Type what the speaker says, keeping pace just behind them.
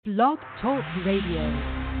Blog Talk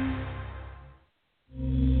Radio.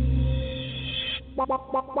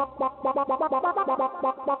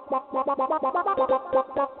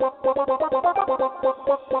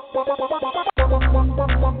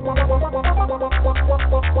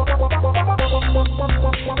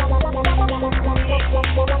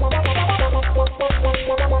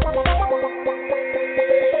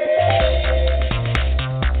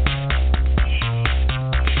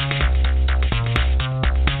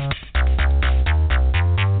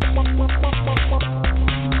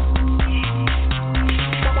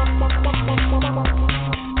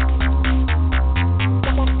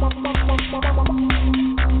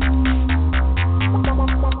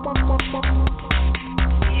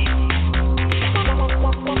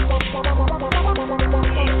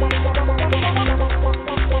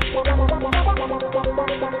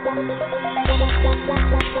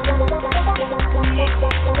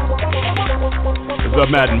 The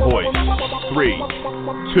Madden Voice. 3,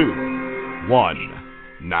 2, 1,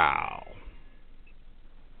 now.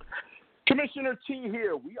 Commissioner T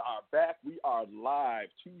here. We are back. We are live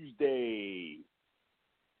Tuesday,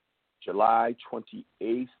 July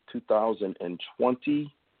 28th,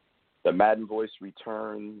 2020. The Madden Voice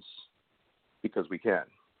returns because we can.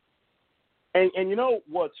 And you know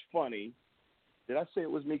what's funny? Did I say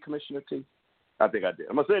it was me, Commissioner T? I think I did.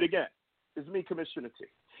 I'm going to say it again. It's me, Commissioner T.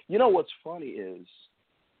 You know what's funny is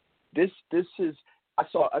this is I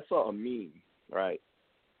saw a meme, right?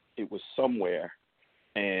 It was somewhere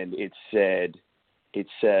and it said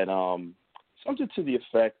something to the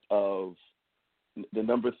effect of the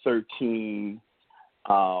number 13,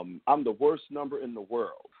 I'm the worst number in the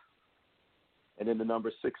world. And then the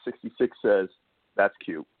number 666 says, that's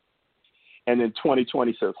cute. And then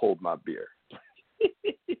 2020 says, hold my beer.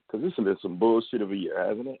 Because this has been some bullshit of a year,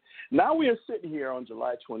 hasn't it? Now we are sitting here on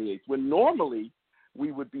July 28th, when normally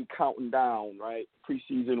we would be counting down, right?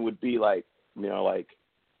 Preseason would be like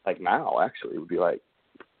now, actually. It would be like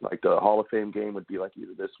the Hall of Fame game would be like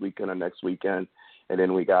either this weekend or next weekend. And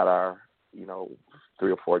then we got our,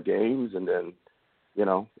 3 or 4 games, and then,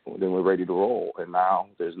 then we're ready to roll. And now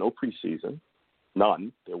there's no preseason.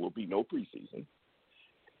 None. There will be no preseason.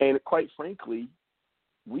 And quite frankly,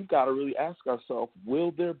 we've got to really ask ourselves,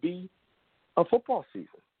 will there be a football season?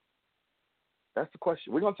 That's the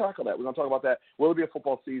question. We're going to tackle that. We're going to talk about that. Will there be a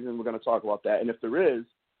football season? We're going to talk about that. And if there is,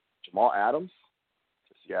 Jamal Adams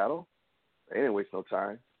to Seattle. They didn't waste no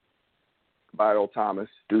time. Goodbye, old Thomas.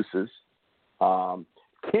 Deuces.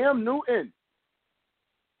 Cam Newton.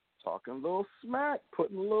 Talking a little smack,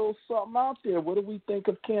 putting a little something out there. What do we think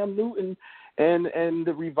of Cam Newton and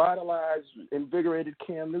the revitalized, invigorated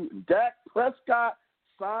Cam Newton? Dak Prescott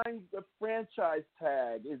signs the franchise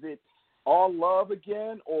tag. Is it all love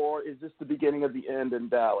again, or is this the beginning of the end in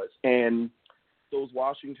Dallas? And those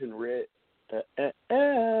Washington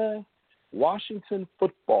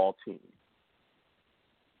football team.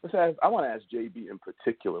 I want to ask JB in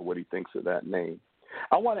particular what he thinks of that name.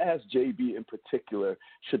 I want to ask JB in particular,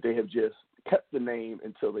 should they have just kept the name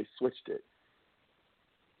until they switched it?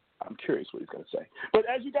 I'm curious what he's going to say. But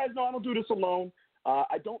as you guys know, I don't do this alone.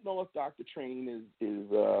 I don't know if Dr. Train is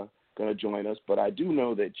going to join us, but I do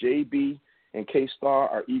know that JB and K-Star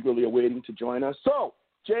are eagerly awaiting to join us. So,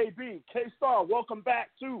 JB, K-Star, welcome back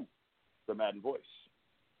to the Madden Voice.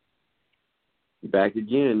 Back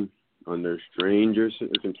again under stranger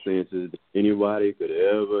circumstances than anybody could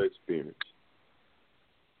ever experience.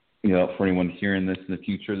 For anyone hearing this in the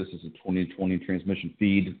future, this is a 2020 transmission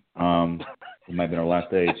feed. It might have been our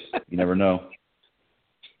last days. You never know.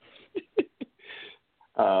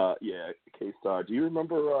 Yeah, K-Star. Do you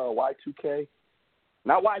remember Y2K?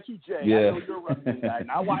 Not Y2J. Yeah. I know you're a wrestling guy.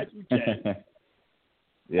 Not Y2J.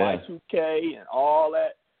 Yeah. Y2K and all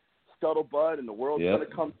that scuttlebutt, and the world's going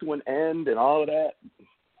to come to an end and all of that.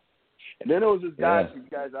 And then there was this guy, for you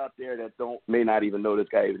guys out there that may not even know this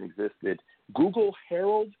guy even existed. Google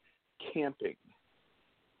Harold Camping.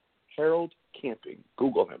 Harold Camping.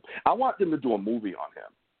 Google him. I want them to do a movie on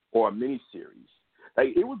him or a miniseries.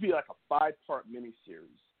 Like, it would be like a 5-part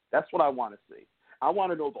miniseries. That's what I want to see. I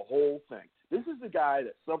want to know the whole thing. This is the guy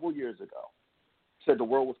that several years ago said the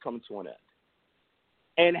world was coming to an end,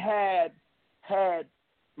 and had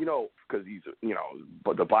because he's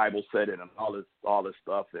but the Bible said it and all this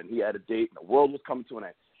stuff, and he had a date, and the world was coming to an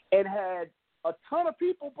end, and had a ton of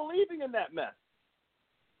people believing in that mess.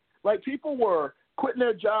 Like, people were quitting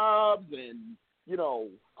their jobs and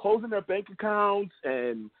closing their bank accounts,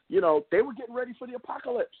 and they were getting ready for the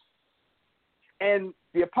apocalypse. And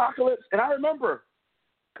the apocalypse, and I remember,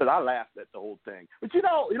 because I laughed at the whole thing. But you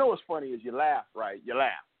know what's funny is you laugh, right? You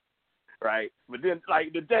laugh. right? But then,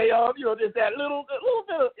 like, the day of, there's that little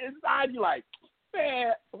bit of inside you, like,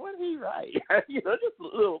 man, what did he write? Just a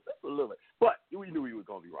little bit. But we knew he was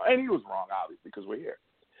going to be wrong. And he was wrong, obviously, because we're here.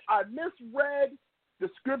 I misread the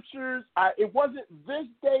scriptures. It wasn't this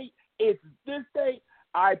date. It's this date.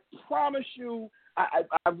 I promise you I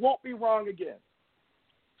won't be wrong again.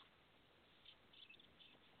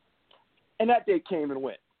 And that date came and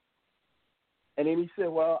went. And then he said,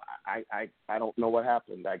 well, I don't know what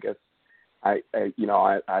happened. I guess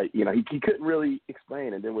he couldn't really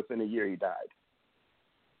explain. And then within a year, he died.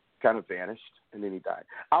 Kind of vanished, and then he died.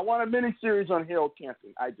 I want a mini-series on Harold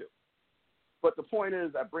Camping. I do. But the point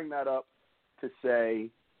is, I bring that up to say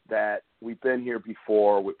that we've been here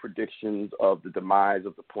before with predictions of the demise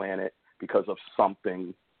of the planet because of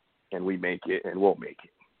something, and we make it, and we'll make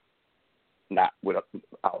it. Not without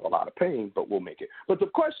a lot of pain, but we'll make it. But the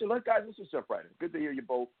question, guys, let's just jump right in. Good to hear you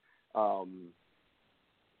both. So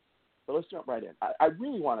let's jump right in. I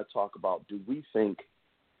really want to talk about, do we think,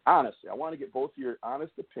 honestly, I want to get both of your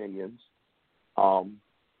honest opinions.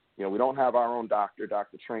 We don't have our own Dr.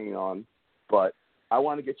 Train on, but I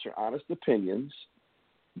want to get your honest opinions.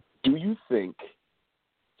 Do you think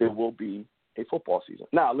there will be a football season?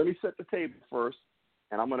 Now, let me set the table first,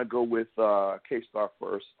 and I'm going to go with K-Star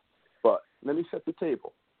first. But let me set the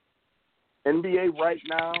table. NBA right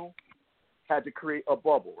now had to create a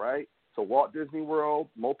bubble, right? So Walt Disney World,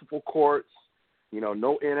 multiple courts,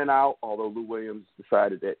 no in and out, although Lou Williams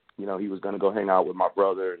decided that, he was going to go hang out with my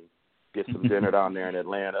brother and get some dinner down there in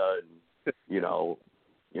Atlanta and,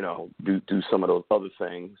 do some of those other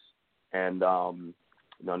things. And,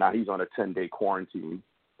 now he's on a 10-day quarantine.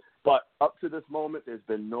 But up to this moment, there's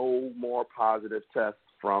been no more positive tests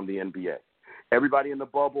from the NBA. Everybody in the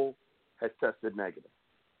bubble has tested negative.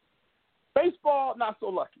 Baseball, not so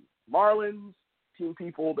lucky. Marlins, team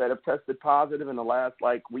people that have tested positive in the last,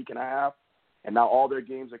 week and a half, and now all their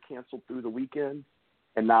games are canceled through the weekend,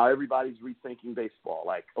 and now everybody's rethinking baseball.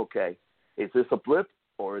 Okay, is this a blip,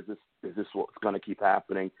 or is this what's going to keep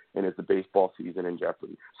happening, and is the baseball season in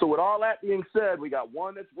jeopardy? So with all that being said, we got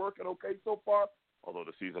one that's working okay so far, although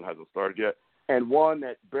the season hasn't started yet, and one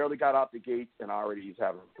that barely got out the gates and already he's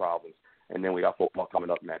having problems, and then we got football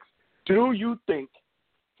coming up next. Do you think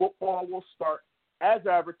football will start as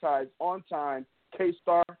advertised on time?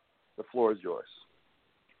 K-Star, the floor is yours.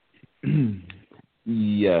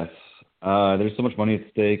 Yes. There's so much money at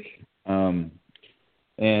stake. And,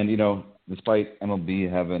 despite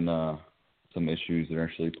MLB having some issues, they're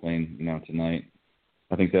actually playing tonight.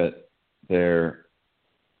 I think that they're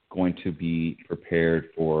going to be prepared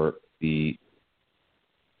for the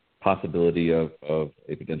possibility of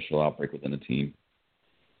a potential outbreak within a team.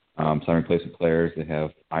 Signing replacement players, they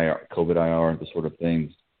have COVID IR, the sort of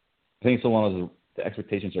things. I think so long as the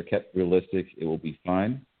expectations are kept realistic, it will be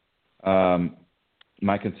fine.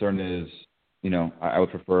 My concern is, I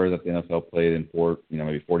would prefer that the NFL played in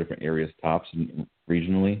maybe four different areas tops and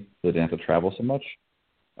regionally, so they didn't have to travel so much.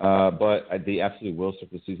 But they absolutely will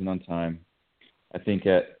start the season on time. I think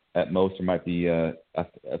at most there might be a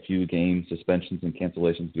few game suspensions and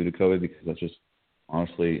cancellations due to COVID, because that's just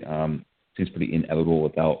honestly seems pretty inevitable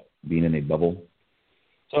without being in a bubble.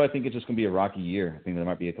 So I think it's just going to be a rocky year. I think there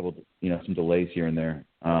might be a couple, some delays here and there,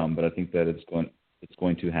 but I think that it's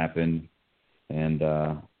going to happen, and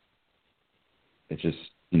it's just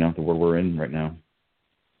the world we're in right now.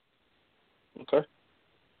 Okay.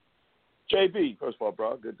 JB, first of all,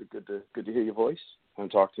 bro, good to hear your voice. I'm going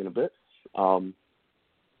to talk to you in a bit.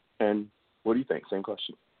 And what do you think? Same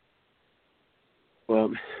question.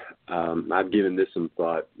 Well, I've given this some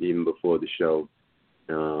thought even before the show.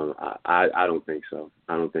 I don't think so.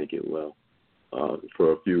 I don't think it will,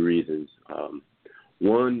 for a few reasons.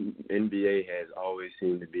 One, NBA has always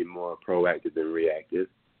seemed to be more proactive than reactive.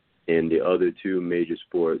 And the other two major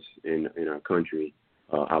sports in our country,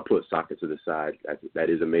 I'll put soccer to the side. That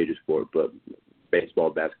is a major sport, but baseball,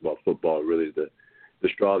 basketball, football really is the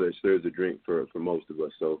straw that stirs the drink for most of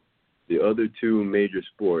us. So the other two major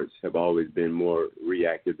sports have always been more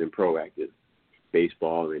reactive than proactive,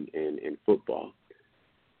 baseball and football.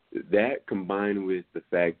 That combined with the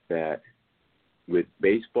fact that with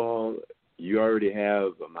baseball, you already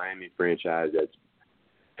have a Miami franchise that's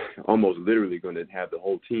almost literally going to have the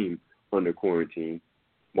whole team under quarantine,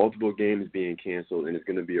 multiple games being canceled, and it's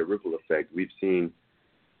going to be a ripple effect. We've seen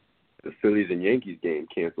the Phillies and Yankees game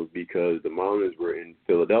canceled because the Marlins were in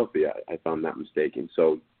Philadelphia, if I'm not mistaken.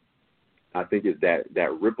 So I think it's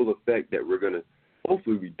that ripple effect that we're going to,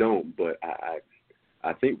 hopefully we don't, but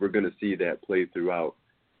I think we're going to see that play throughout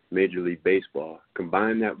Major League Baseball.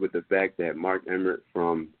 Combine that with the fact that Mark Emmert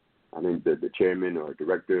from, I think, the chairman or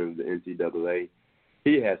director of the NCAA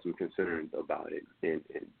he has some concerns about it. And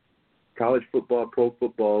college football, pro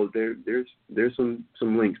football, there's some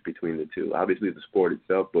links between the two. Obviously the sport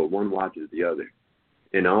itself, but one watches the other.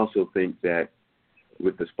 And I also think that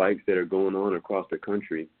with the spikes that are going on across the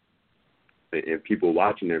country and people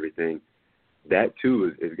watching everything, that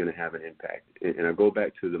too is going to have an impact. And I go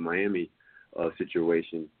back to the Miami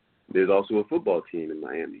situation. There's also a football team in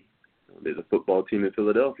Miami. There's a football team in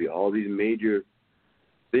Philadelphia. All these major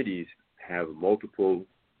cities have multiple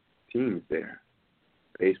teams there.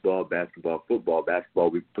 Baseball, basketball, football. Basketball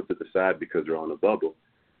we put to the side because they're on a bubble.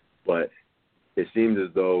 But it seems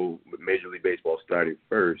as though Major League Baseball starting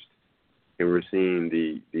first, and we're seeing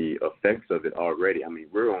the effects of it already. I mean,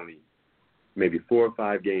 we're only maybe 4 or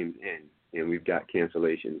 5 games in, and we've got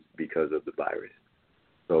cancellations because of the virus.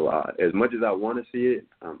 So as much as I want to see it,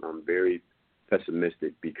 I'm very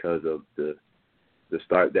pessimistic because of the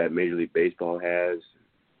start that Major League Baseball has,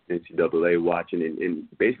 NCAA watching, and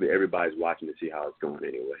basically everybody's watching to see how it's going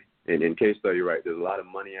anyway. And in K-Star, you're right, there's a lot of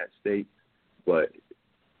money at stake, but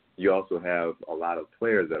you also have a lot of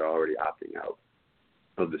players that are already opting out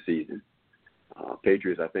of the season.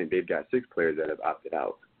 Patriots, I think they've got 6 players that have opted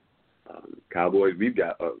out. Cowboys, we've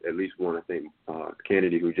got at least one, I think,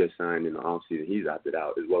 Kennedy, who just signed in the offseason, he's opted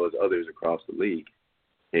out, as well as others across the league.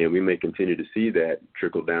 And we may continue to see that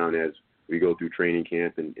trickle down as we go through training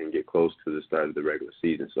camp and get close to the start of the regular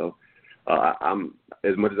season. So I'm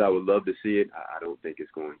as much as I would love to see it, I don't think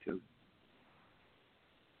it's going to.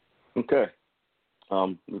 Okay.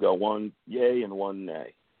 We've got one yay and one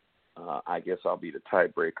nay. I guess I'll be the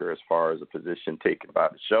tiebreaker as far as a position taken by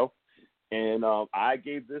the show. And I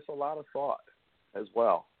gave this a lot of thought as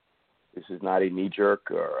well. This is not a knee-jerk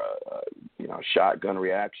or a shotgun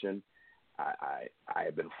reaction. I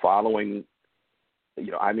have been following,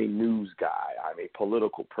 I'm a news guy. I'm a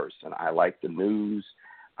political person. I like the news.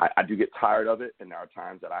 I do get tired of it, and there are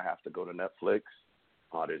times that I have to go to Netflix.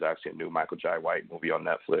 There's actually a new Michael Jai White movie on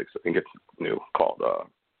Netflix. I think it's new, called The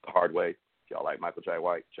Hard Way. If y'all like Michael Jai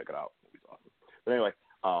White, check it out. The movie's awesome. But anyway,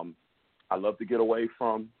 I love to get away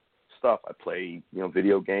from stuff. I play,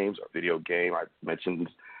 video games or video game. I mentioned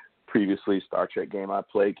previously Star Trek game I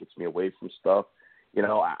play gets me away from stuff.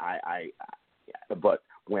 But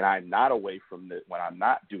when I'm not away from this, when I'm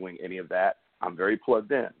not doing any of that, I'm very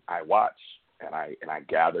plugged in. I watch and I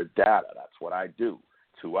gather data. That's what I do.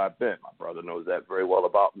 It's who I've been. My brother knows that very well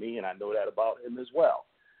about me, and I know that about him as well.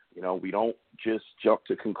 We don't just jump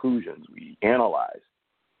to conclusions. We analyze.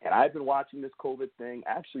 And I've been watching this COVID thing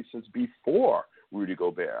actually since before Rudy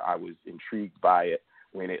Gobert. I was intrigued by it.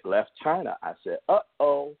 When it left China, I said,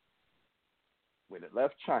 uh-oh. When it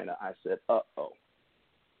left China, I said, uh-oh.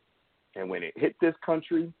 And when it hit this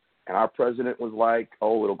country and our president was like,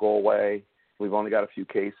 oh, it'll go away, we've only got a few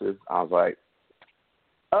cases, I was like,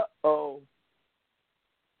 uh-oh.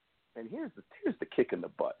 And here's the kick in the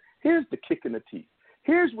butt. Here's the kick in the teeth.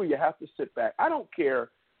 Here's where you have to sit back. I don't care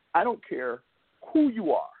who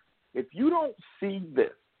you are. If you don't see this,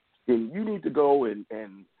 then you need to go and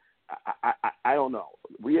I don't know,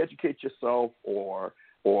 re-educate yourself or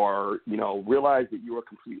realize that you are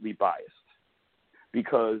completely biased.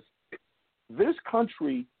 Because this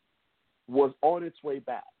country was on its way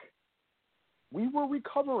back. We were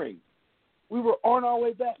recovering. We were on our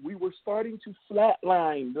way back. We were starting to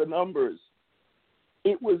flatline the numbers.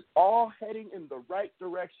 It was all heading in the right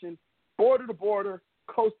direction, border to border,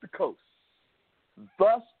 coast to coast.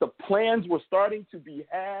 Thus, the plans were starting to be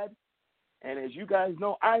had. And as you guys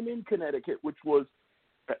know, I'm in Connecticut, which was,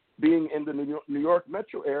 being in the New York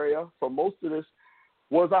metro area for most of this,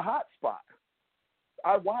 was a hot spot.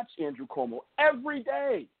 I watched Andrew Cuomo every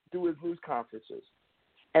day do his news conferences.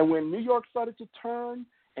 And when New York started to turn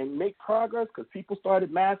and make progress because people started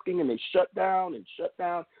masking and they shut down,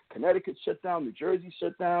 Connecticut shut down, New Jersey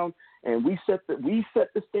shut down, and we set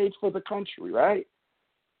the stage for the country, right?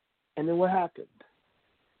 And then what happened?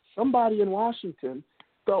 Somebody in Washington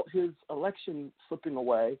felt his election slipping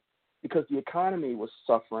away because the economy was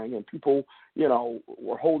suffering and people,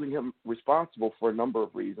 were holding him responsible for a number of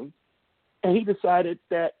reasons. And he decided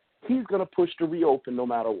that he's going to push to reopen no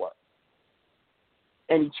matter what.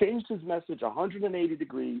 And he changed his message 180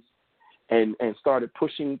 degrees and started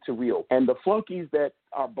pushing to reopen. And the flunkies that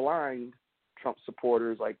are blind Trump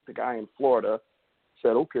supporters, like the guy in Florida,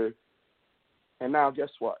 said, okay. And now guess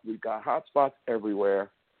what? We've got hotspots everywhere.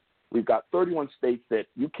 We've got 31 states that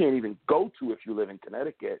you can't even go to if you live in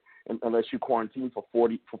Connecticut unless you quarantine for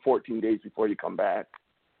 14 days before you come back.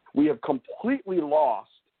 We have completely lost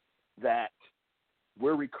that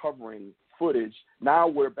we're recovering footage. Now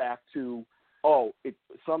we're back to,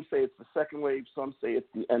 some say it's the second wave, some say it's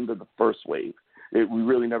the end of the first wave. we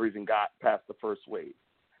really never even got past the first wave.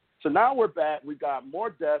 So now we're back. We've got more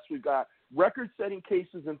deaths. We've got record-setting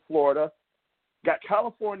cases in Florida. Got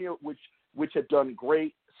California, which had done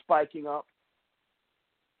great, spiking up.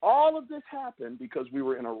 All of this happened because we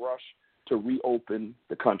were in a rush to reopen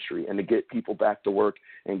the country and to get people back to work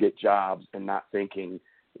and get jobs, and not thinking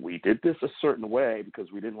we did this a certain way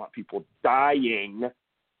because we didn't want people dying,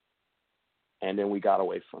 and then we got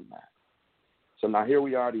away from that. So now here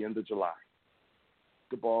we are at the end of July.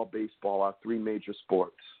 Basketball, baseball, our three major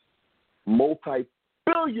sports.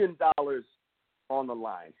 Multi-billion dollars on the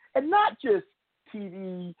line. And not just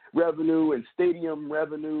TV revenue and stadium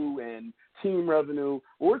revenue and team revenue.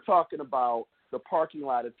 We're talking about the parking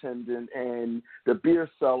lot attendant and the beer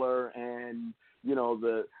seller and, you know,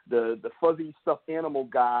 the fuzzy stuffed animal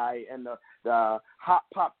guy and the hot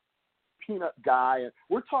pop peanut guy. And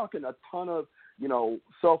we're talking a ton of, you know,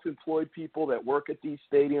 self-employed people that work at these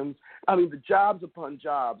stadiums. I mean, the jobs upon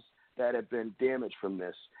jobs that have been damaged from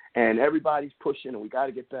this. And everybody's pushing, and we got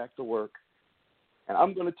to get back to work. And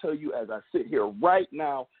I'm going to tell you, as I sit here right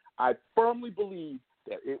now, I firmly believe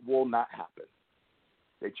that it will not happen,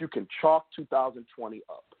 that you can chalk 2020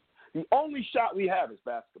 up. The only shot we have is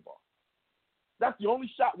basketball. That's the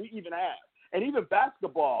only shot we even have. And even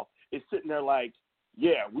basketball is sitting there like,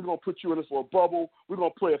 yeah, we're going to put you in this little bubble. We're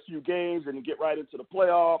going to play a few games and then get right into the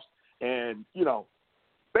playoffs. And, you know,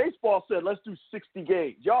 baseball said, let's do 60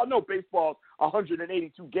 games. Y'all know baseball's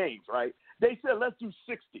 182 games, right? They said, let's do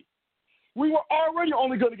 60. We were already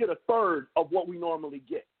only going to get a third of what we normally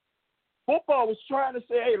get. Football was trying to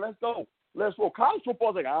say, hey, let's go. Let's go. College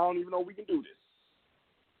football's like, I don't even know we can do this.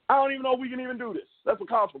 I don't even know we can even do this. That's what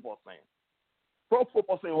college football's saying. Pro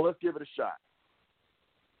football saying, well, let's give it a shot.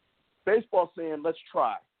 Baseball saying, let's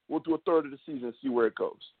try. We'll do a third of the season and see where it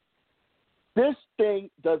goes. This thing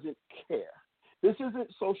doesn't care. This isn't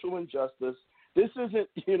social injustice. This isn't,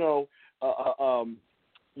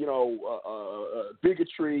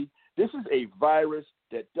 bigotry. This is a virus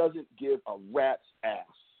that doesn't give a rat's ass.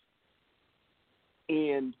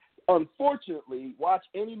 And unfortunately, watch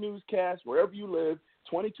any newscast wherever you live,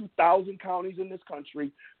 22,000 counties in this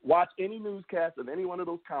country, watch any newscast of any one of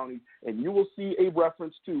those counties, and you will see a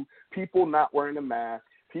reference to people not wearing a mask,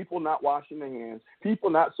 people not washing their hands, people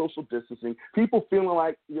not social distancing, people feeling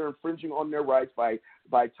like you're infringing on their rights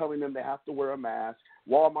by telling them they have to wear a mask.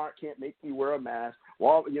 Walmart can't make me wear a mask.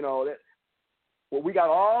 Well, we got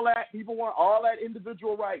all that. People want all that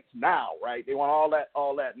individual rights now, right? They want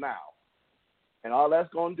all that now. And all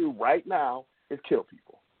that's going to do right now is kill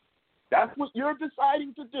people. That's what you're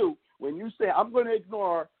deciding to do when you say, I'm going to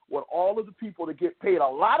ignore what all of the people that get paid a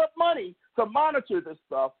lot of money to monitor this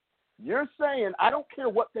stuff. You're saying, I don't care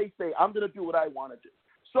what they say. I'm going to do what I want to do.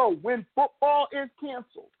 So when football is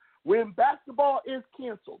canceled, when basketball is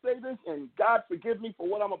canceled, say this, and God forgive me for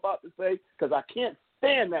what I'm about to say, because I can't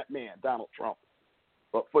stand that man, Donald Trump.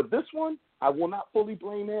 But for this one, I will not fully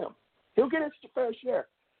blame him. He'll get his fair share.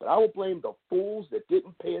 But I will blame the fools that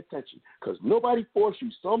didn't pay attention, because nobody forced you,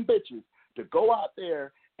 some bitches, to go out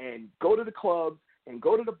there and go to the clubs and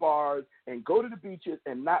go to the bars and go to the beaches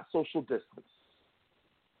and not social distance.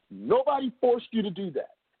 Nobody forced you to do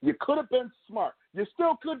that. You could have been smart. You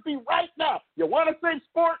still could be right now. You want to say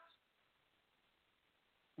sports?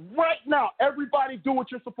 Right now, everybody do what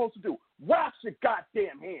you're supposed to do. Wash your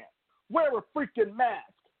goddamn hands. Wear a freaking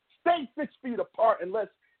mask. Stay 6 feet apart unless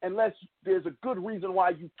there's a good reason why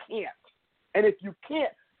you can't. And if you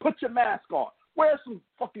can't, put your mask on. Wear some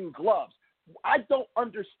fucking gloves. I don't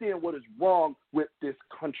understand what is wrong with this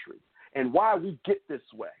country and why we get this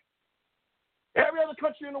way. Every other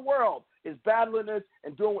country in the world is battling this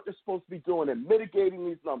and doing what they're supposed to be doing and mitigating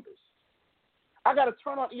these numbers. I got to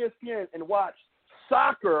turn on ESPN and watch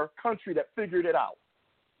soccer country that figured it out.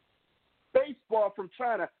 Baseball from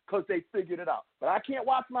China because they figured it out. But I can't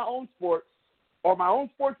watch my own sports, or my own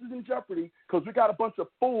sports is in jeopardy because we got a bunch of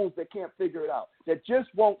fools that can't figure it out, that just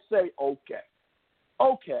won't say, okay,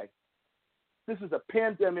 this is a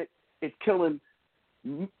pandemic. It's killing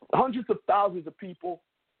hundreds of thousands of people.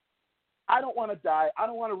 I don't want to die. I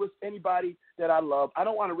don't want to risk anybody that I love. I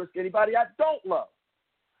don't want to risk anybody I don't love.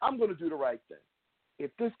 I'm going to do the right thing.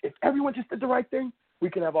 If everyone just did the right thing, we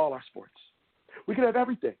could have all our sports. We could have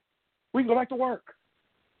everything. We can go back to work.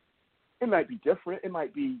 It might be different. It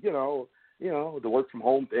might be, the work from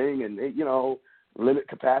home thing and, limit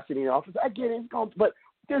capacity in the office. I get it. But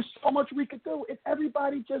there's so much we could do if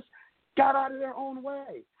everybody just got out of their own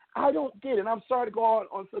way. I don't get it. And I'm sorry to go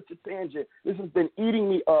on such a tangent. This has been eating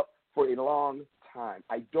me up for a long time.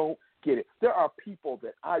 I don't get it. There are people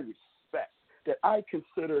that I respect, that I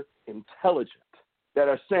consider intelligent, that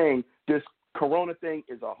are saying this corona thing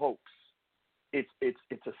is a hoax. it's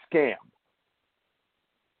a scam.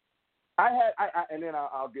 And then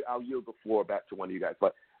I'll yield the floor back to one of you guys.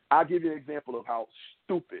 But I'll give you an example of how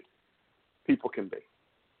stupid people can be.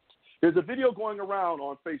 There's a video going around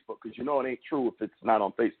on Facebook because you know it ain't true if it's not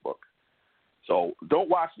on Facebook. So don't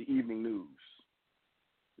watch the evening news.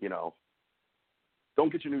 You know,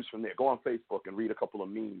 don't get your news from there. Go on Facebook and read a couple of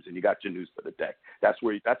memes, and you got your news for the day. That's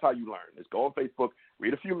how you learn. Is go on Facebook,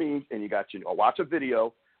 read a few memes, and you got or watch a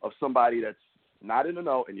video of somebody that's not in the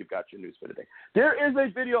know, and you've got your news for the day. There is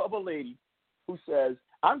a video of a lady who says,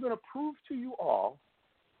 "I'm going to prove to you all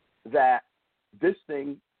that this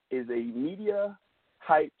thing is a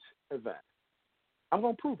media-hyped event. I'm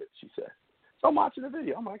going to prove it," she said. So I'm watching the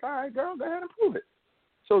video. I'm like, all right, girl, go ahead and prove it.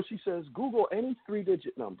 So she says, Google any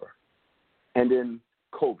 3-digit number and then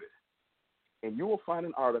COVID, and you will find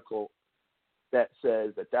an article that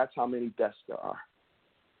says that that's how many deaths there are.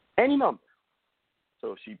 Any number.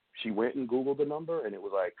 So she went and Googled the number, and it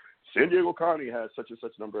was like, San Diego County has such and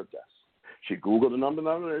such number of deaths. She Googled the number,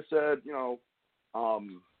 and it said,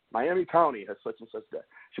 Miami County has such and such deaths.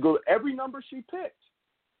 She Googled every number she picked.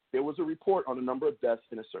 There was a report on the number of deaths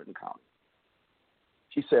in a certain county.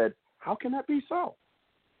 She said, how can that be so?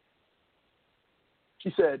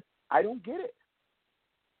 She said, I don't get it.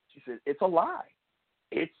 She said, it's a lie.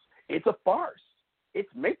 It's a farce. It's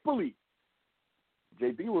make-believe.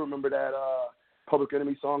 JB will remember that Public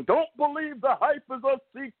Enemy song, Don't Believe the Hype is a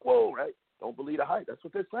Sequel, right? Don't believe the hype. That's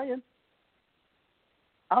what they're saying.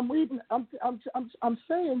 I'm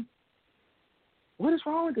saying, what is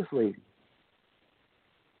wrong with this lady?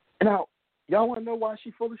 And now, y'all want to know why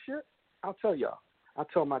she's full of shit? I'll tell y'all. I'll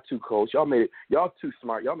tell my two codes. Y'all too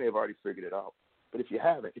smart. Y'all may have already figured it out. But if you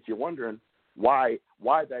haven't, if you're wondering why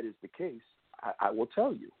that is the case, I will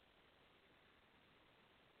tell you.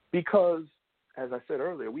 Because, as I said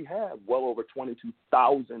earlier, we have well over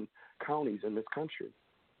 22,000 counties in this country.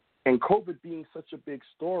 And COVID being such a big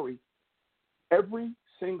story, every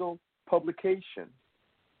single publication,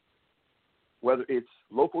 whether it's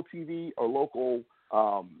local TV or local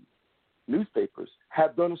newspapers,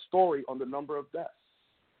 have done a story on the number of deaths.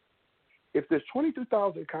 If there's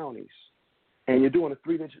 22,000 counties and you're doing a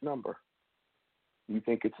 3-digit number, you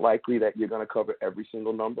think it's likely that you're going to cover every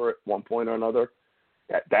single number at one point or another?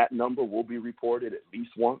 That number will be reported at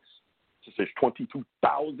least once? Since there's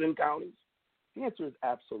 22,000 counties? The answer is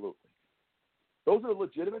absolutely. Those are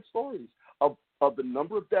legitimate stories of the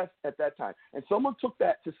number of deaths at that time. And someone took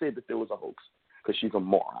that to say that there was a hoax because she's a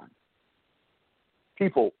moron.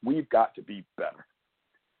 People, we've got to be better.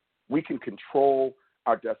 We can control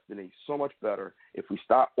our destiny so much better if we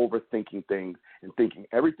stop overthinking things and thinking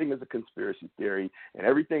everything is a conspiracy theory and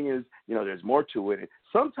everything is, there's more to it.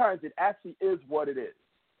 Sometimes it actually is what it is.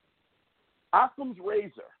 Occam's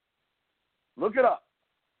razor. Look it up.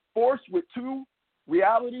 Forced with two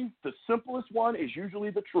realities, the simplest one is usually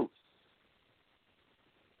the truth.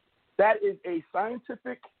 That is a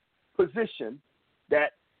scientific position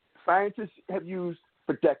that scientists have used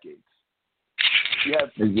for decades. You have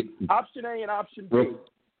option A and option B.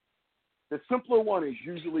 The simpler one is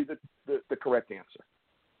usually the correct answer.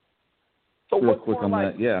 So what's more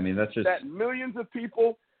likely? Yeah, I mean, that's just that millions of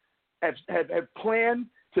people have planned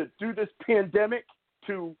to do this pandemic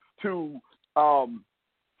to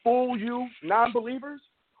fool you non-believers,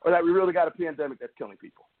 or that we really got a pandemic that's killing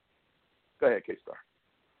people? Go ahead, K-Star.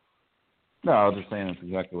 No, I was just saying that's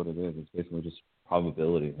exactly what it is. It's basically just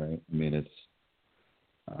probability, right? I mean, it's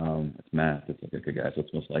math. It's like, okay, guys,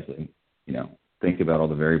 what's most likely? Think about all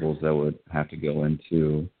the variables that would have to go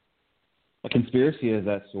into a conspiracy of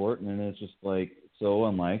that sort, and then it's just like so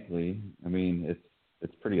unlikely. I mean,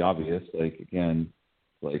 it's pretty obvious. Like, again,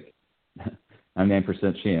 like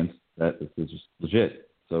 99% chance that this is just legit.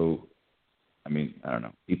 So, I mean, I don't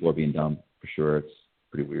know. People are being dumb for sure. It's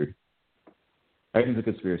pretty weird. Everything's a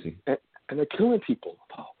conspiracy. And they're killing people,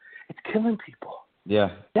 Paul. It's killing people. Yeah.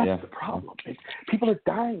 That's the problem. People are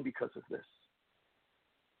dying because of this.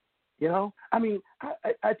 I mean,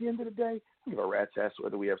 at the end of the day, I give a rat's ass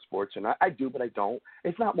whether we have sports or not. I do, but I don't.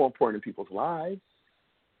 It's not more important than people's lives.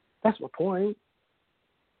 That's my point.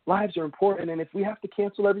 Lives are important, and if we have to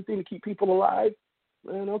cancel everything to keep people alive,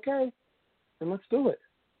 then okay, then let's do it.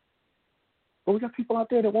 But we got people out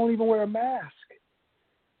there that won't even wear a mask.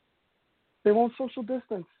 They won't social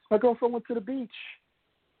distance. My girlfriend went to the beach.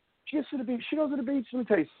 She goes to the beach. Let me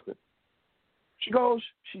tell you something. She goes,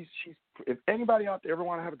 if anybody out there ever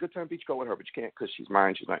want to have a good time at the beach, go with her, but you can't because she's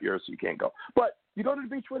mine. She's not yours, so you can't go. But you go to the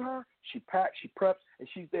beach with her, she packs, she preps, and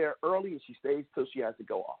she's there early, and she stays till she has to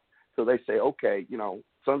go off. So they say, okay,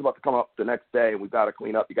 sun's about to come up the next day, and we got to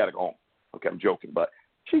clean up. You got to go home. Okay, I'm joking, but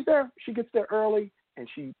she's there. She gets there early, and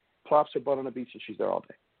she plops her butt on the beach, and she's there all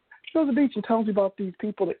day. She goes to the beach and tells me about these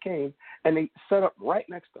people that came, and they set up right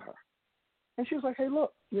next to her. And she was like, hey,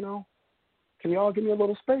 look, can you all give me a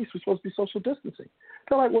little space? We're supposed to be social distancing.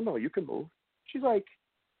 They're like, well, no, you can move. She's like,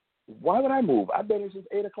 why would I move? I've been here since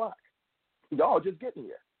 8 o'clock. Y'all just getting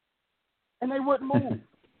here. And they wouldn't move.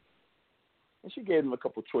 And she gave them a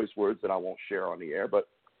couple choice words that I won't share on the air, but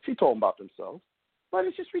she told them about themselves. But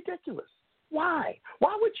it's just ridiculous. Why?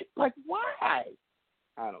 Why would you? Like, why?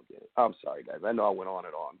 I don't get it. I'm sorry, guys. I know I went on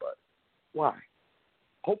and on, but why?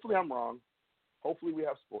 Hopefully I'm wrong. Hopefully we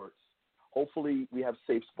have sports. Hopefully we have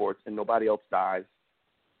safe sports and nobody else dies.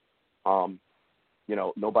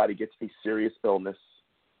 Nobody gets a serious illness.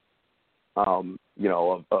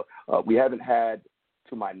 We haven't had,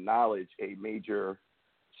 to my knowledge, a major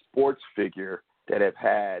sports figure that have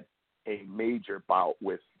had a major bout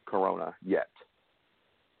with corona yet.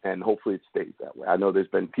 And hopefully it stays that way. I know there's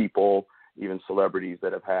been people, even celebrities,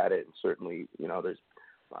 that have had it, and certainly, there's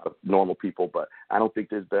a lot of normal people, but I don't think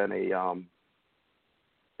there's been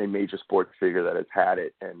a major sports figure that has had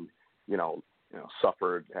it and,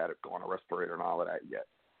 suffered, had it go on a respirator and all of that yet.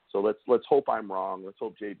 So let's hope I'm wrong. Let's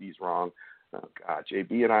hope JB's wrong. Oh, God,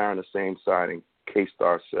 JB and I are on the same side, and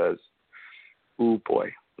K-Star says, ooh,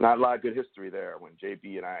 boy. Not a lot of good history there when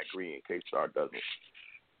JB and I agree and K-Star doesn't.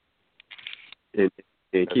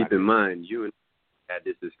 And keep in mind, you and I had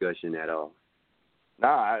this discussion at all.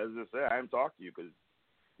 Nah, I was going to say, I haven't talked to you because,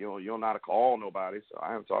 you don't know how to call nobody, so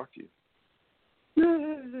I haven't talked to you. I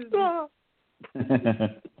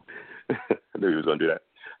knew he was going to do that.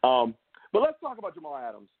 But let's talk about Jamal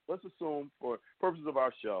Adams. Let's assume, for purposes of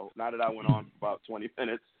our show, now that I went on for about 20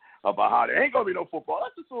 minutes about how there ain't going to be no football,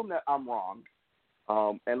 let's assume that I'm wrong.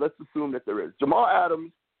 And let's assume that there is. Jamal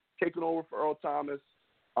Adams taking over for Earl Thomas.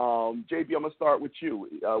 JB, I'm going to start with you.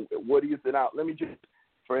 What do you think? Let me just,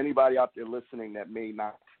 for anybody out there listening that may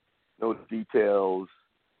not know the details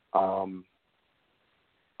of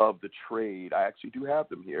the trade, I actually do have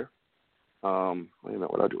them here. Wait a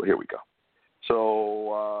minute, what I do? Here we go.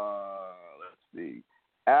 So let's see.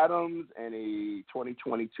 Adams and a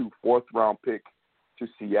 2022 fourth-round pick to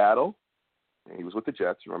Seattle. And he was with the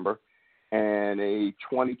Jets, remember? And a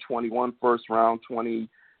 2021 first-round,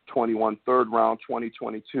 2021 third-round,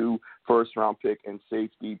 2022 first-round pick and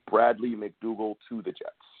safety Bradley McDougald to the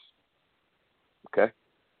Jets. Okay?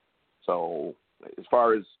 So as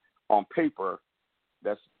far as on paper,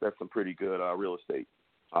 that's some pretty good real estate.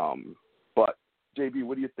 But, JB,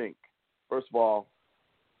 what do you think? First of all,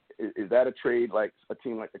 is that a trade like a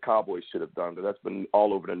team like the Cowboys should have done? Because that's been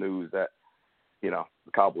all over the news that, the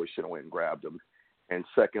Cowboys should have went and grabbed him. And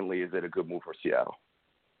secondly, is it a good move for Seattle?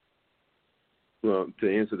 Well,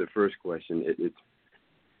 to answer the first question,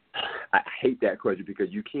 I hate that question because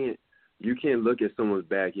you can't look at someone's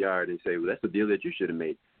backyard and say, well, that's a deal that you should have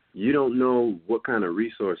made. You don't know what kind of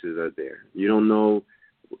resources are there. You don't know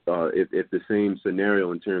if the same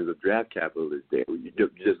scenario in terms of draft capital is there. You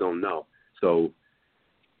just don't know. So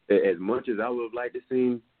as much as I would have liked to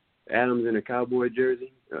see Adams in a Cowboy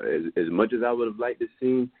jersey, as much as I would have liked to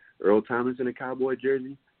see Earl Thomas in a Cowboy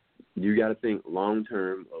jersey, you got to think long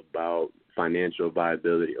term about financial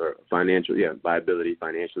viability or viability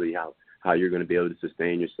financially, how you're going to be able to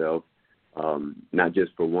sustain yourself, not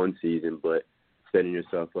just for one season, but setting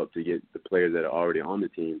yourself up to get the players that are already on the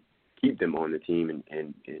team, keep them on the team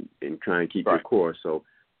and try and keep your core. So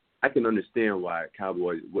I can understand why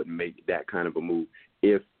Cowboys wouldn't make that kind of a move.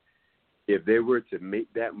 If they were to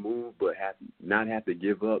make that move but not have to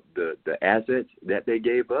give up the assets that they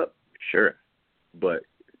gave up, sure. But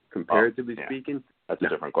comparatively speaking, that's a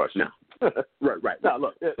different question. No. Right. Now,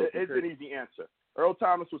 look, it's an easy answer. Earl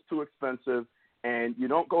Thomas was too expensive, and you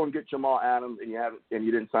don't go and get Jamal Adams, and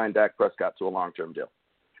you didn't sign Dak Prescott to a long-term deal.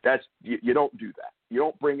 You don't do that. You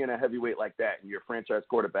don't bring in a heavyweight like that, and your franchise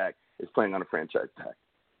quarterback is playing on a franchise tag.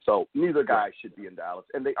 So neither guy should be in Dallas,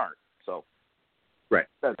 and they aren't. So right.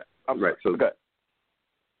 That's it. Right. So good.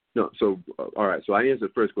 No. So all right. So I answered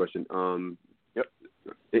the first question. Yep.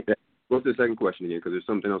 What's the second question again? Because there's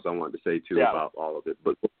something else I wanted to say too about all of it.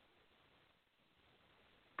 But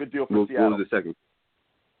good deal for Seattle. What was the second?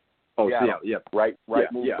 Oh, Seattle. Yep. Right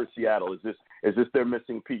move for Seattle. Is this their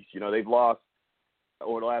missing piece? They've lost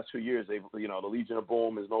over the last few years. The Legion of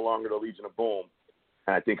Boom is no longer the Legion of Boom.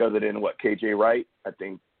 And I think other than KJ Wright, I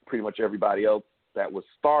think pretty much everybody else that was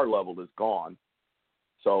star level is gone.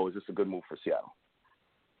 So is this a good move for Seattle?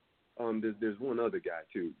 There's one other guy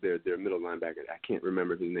too. Their middle linebacker. I can't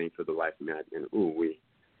remember his name for the life of me.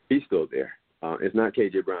 He's still there. It's not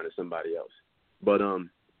KJ Brown. It's somebody else. But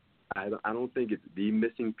I don't think it's the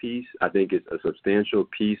missing piece. I think it's a substantial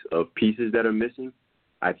piece of pieces that are missing.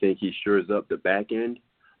 I think he shores up the back end.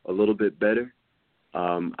 a little bit better.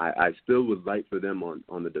 I still would like for them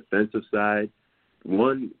on the defensive side.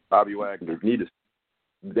 One, Bobby Wagner.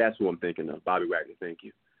 That's what I'm thinking of. Bobby Wagner, thank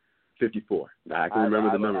you. 54. I can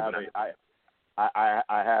remember the number. I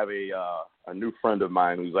have a new friend of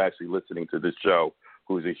mine who's actually listening to this show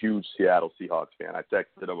who's a huge Seattle Seahawks fan. I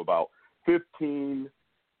texted him about 15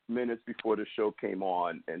 minutes before the show came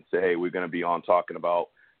on and said, hey, we're going to be on talking about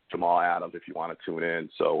Jamal Adams if you want to tune in.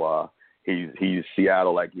 So he's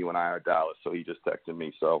Seattle like you and I are Dallas, so he just texted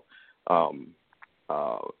me. So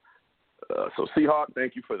so Seahawks,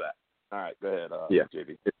 thank you for that. All right, go ahead,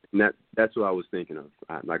 JB. And that's what I was thinking of.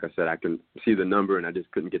 Like I said, I can see the number, and I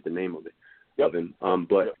just couldn't get the name of it. Yep.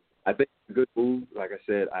 But I think it's a good move. Like I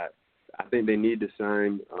said, I think they need to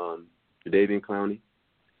sign Jadeveon Clowney,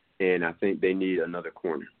 and I think they need another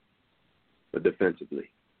corner, but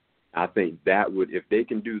defensively. I think that would, if they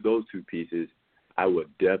can do those two pieces, I would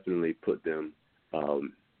definitely put them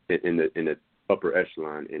in the upper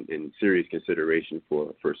echelon in serious consideration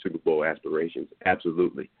for Super Bowl aspirations.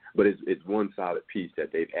 Absolutely. But it's one solid piece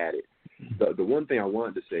that they've added. The one thing I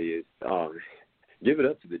wanted to say is give it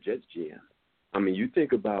up to the Jets GM. I mean, you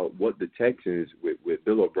think about what the Texans, with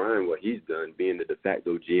Bill O'Brien, what he's done, being the de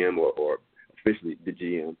facto GM or officially the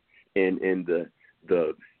GM, and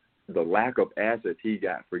the lack of assets he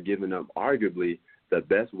got for giving up arguably the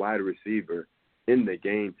best wide receiver in the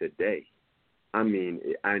game today. I mean,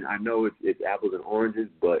 I know it's apples and oranges,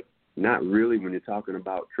 but not really when you're talking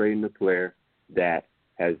about trading a player that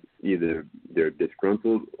has either they're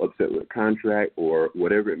disgruntled, upset with a contract, or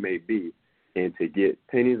whatever it may be, and to get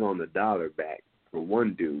pennies on the dollar back for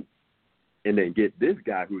one dude, and then get this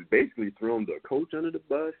guy who's basically thrown the coach under the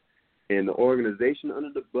bus and the organization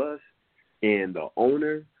under the bus and the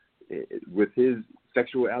owner with his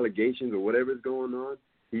sexual allegations or whatever's going on,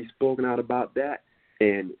 he's spoken out about that,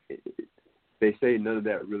 and they say none of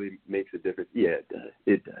that really makes a difference. Yeah, it does.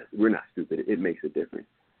 It does. We're not stupid. It makes a difference.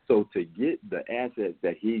 So to get the assets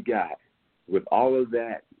that he got with all of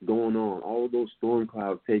that going on, all of those storm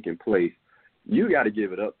clouds taking place, you got to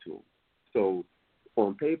give it up to him. So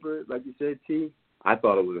on paper, like you said, T, I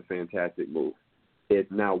thought it was a fantastic move.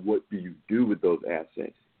 It's now what do you do with those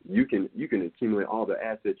assets? You can accumulate all the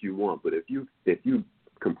assets you want, but if you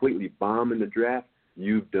completely bomb in the draft,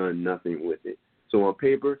 you've done nothing with it. So on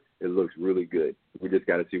paper, it looks really good. We just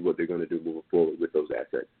got to see what they're going to do moving forward with those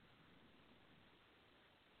assets.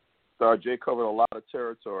 Jay covered a lot of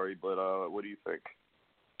territory, but what do you think?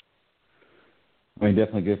 I mean,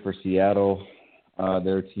 definitely good for Seattle.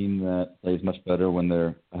 They're a team that plays much better when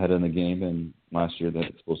they're ahead in the game, and last year they had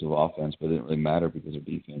explosive offense, but it didn't really matter because their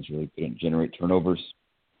defense really couldn't generate turnovers.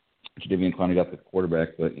 Jadeveon Clowney got the quarterback,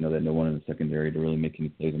 but, they had no one in the secondary to really make any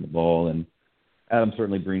plays on the ball, and Adams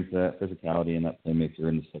certainly brings that physicality and that playmaker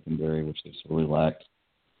in the secondary, which they sorely lacked.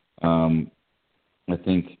 I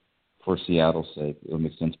think for Seattle's sake, it would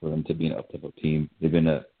make sense for them to be an up-tempo team. They've been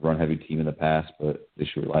a run-heavy team in the past, but they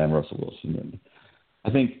should rely on Russell Wilson. And I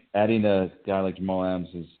think adding a guy like Jamal Adams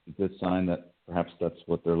is a good sign that perhaps that's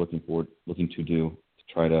what they're looking to do,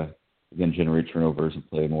 to try to, again, generate turnovers and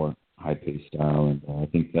play a more high-paced style. And I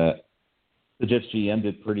think that the Jets GM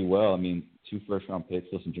did pretty well. I mean, 2 first-round picks.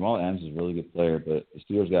 Listen, Jamal Adams is a really good player, but the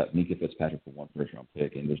Steelers got Minka Fitzpatrick for 1 first-round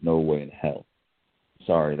pick, and there's no way in hell.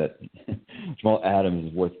 Sorry, that Jamal Adams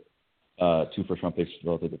is worth 2 first-round picks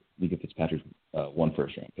relative to Minka Fitzpatrick's 1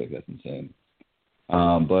 first-round pick. That's insane.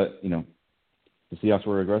 But, the Seahawks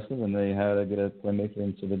were aggressive, and they had to get a playmaker,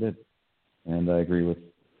 and so they did. And I agree with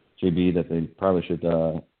JB that they probably should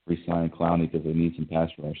re-sign Clowney because they need some pass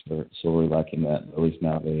rush. They're sorely lacking that. At least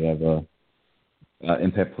now they have a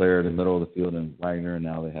impact player in the middle of the field in Wagner, and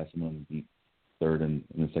now they have someone deep third in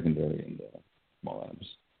the secondary and Jamal Adams.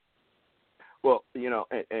 Well,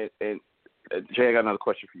 and Jay, I got another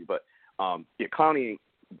question for you, but Clowney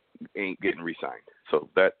ain't getting re-signed, so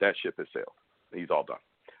that ship has sailed. He's all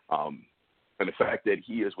done. And the fact that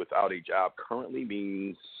he is without a job currently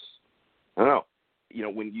means, I don't know,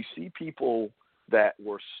 when you see people that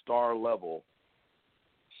were star level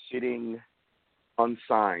sitting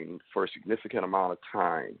unsigned for a significant amount of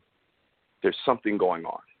time, there's something going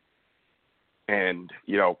on. And,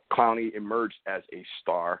 Clowney emerged as a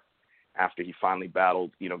star after he finally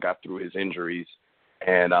battled, got through his injuries.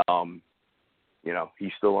 And,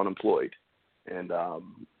 he's still unemployed. And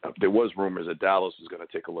there was rumors that Dallas was going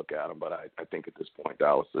to take a look at him, but I think at this point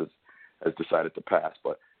Dallas has decided to pass.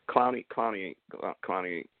 But Clowney,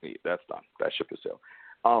 that's done. That ship has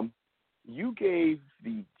sailed. You gave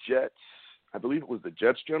the Jets, I believe it was the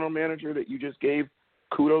Jets general manager that you just gave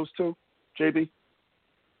kudos to, JB?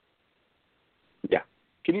 Yeah.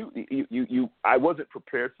 Can you I wasn't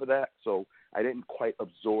prepared for that, so I didn't quite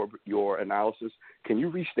absorb your analysis. Can you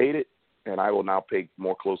restate it? And I will now pay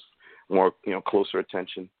closer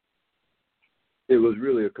attention. It was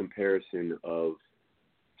really a comparison of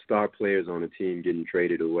star players on a team getting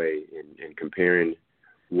traded away and comparing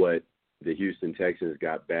what the Houston Texans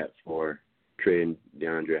got back for trading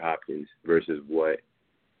DeAndre Hopkins versus what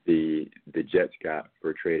the Jets got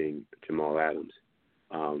for trading Jamal Adams.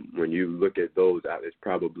 When you look at those out, it's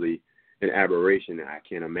probably an aberration. I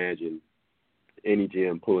can't imagine any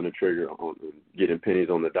GM pulling a trigger on getting pennies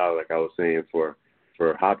on the dollar, like I was saying, for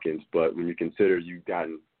Hopkins. But when you consider you've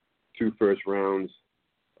gotten 2 first rounds,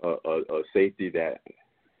 a safety that,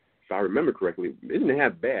 if I remember correctly, isn't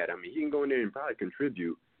half bad. I mean, he can go in there and probably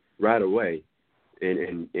contribute right away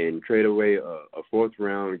and trade away a 4th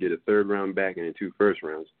round, get a 3rd round back, and then 2 first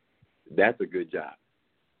rounds. That's a good job.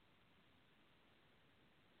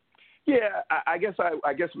 Yeah, I guess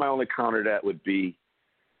my only counter to that would be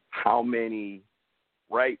how many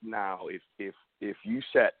right now, if you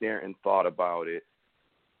sat there and thought about it,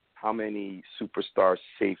 how many superstar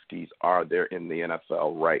safeties are there in the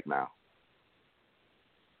NFL right now?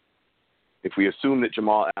 If we assume that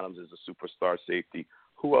Jamal Adams is a superstar safety,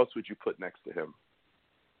 who else would you put next to him?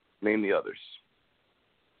 Name the others.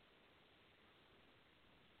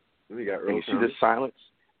 We got Can you see the silence?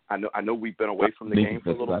 I know we've been away from the game for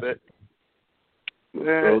a little bit.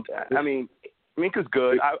 I mean, Minka's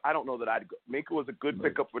good. I don't know that Minka was a good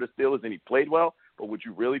pickup for the Steelers, and he played well, but would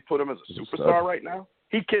you really put him as a superstar right now?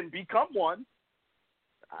 He can become one.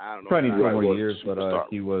 I don't know. Probably needs 4 more years, but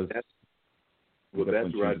he was. That's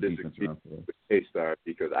where I disagree with K-Star,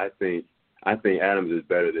 because I think Adams is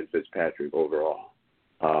better than Fitzpatrick overall.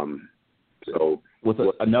 So with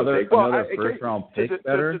another first round pick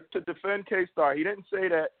better to defend K-Star, he didn't say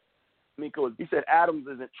that Minka was. He said Adams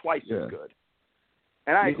isn't twice as good,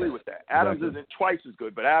 and I agree with that. Adams isn't twice as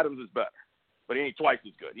good, but Adams is better. But he ain't twice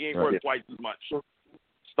as good. He ain't worth twice as much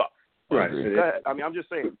stuff. Right. I mean, I'm just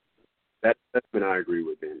saying. That's when I agree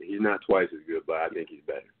with him. He's not twice as good, but I think he's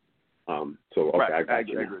better. I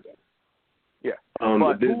agree with that. Yeah.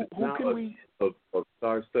 But who can we of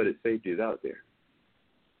star-studded safeties out there?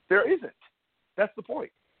 There isn't. That's the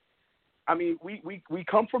point. I mean, we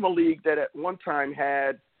come from a league that at one time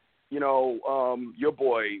had, your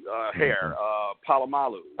boy Hare,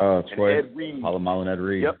 Palomalu, and Ed Reed. Palomalu and Ed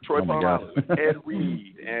Reed. Yep, Troy Palomalu, Ed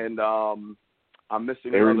Reed, and I'm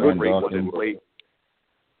missing another great one in late.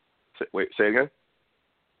 Wait, say again.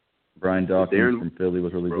 Brian Dawkins from Philly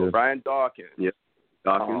was really good. Brian Dawkins. Yep.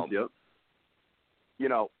 Dawkins.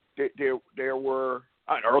 Yep. There were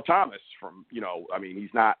Earl Thomas from. I mean,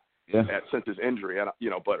 he's not since his injury.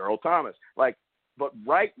 But Earl Thomas. But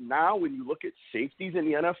right now, when you look at safeties in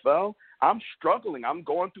the NFL, I'm struggling. I'm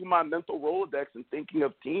going through my mental Rolodex and thinking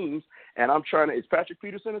of teams, and I'm trying to. Is Patrick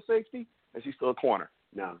Peterson a safety? Is he still a corner?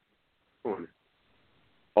 No, corner.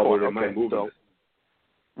 Although they might move.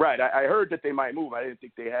 Right, I heard that they might move. I didn't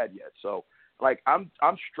think they had yet. So, I'm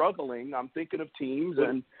struggling. I'm thinking of teams,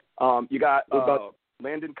 and you got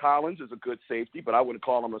Landon Collins is a good safety, but I wouldn't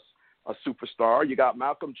call him a superstar. You got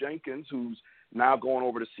Malcolm Jenkins, who's now going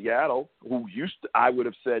over to Seattle, who I would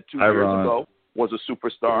have said 2 years ago was a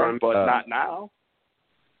superstar, but not now.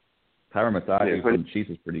 Tyrann Mathieu from the Chiefs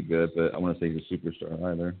is pretty good, but I want to say he's a superstar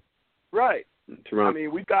either. Right. I mean,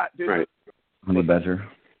 we've got Honey Badger.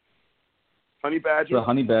 Honey Badger. The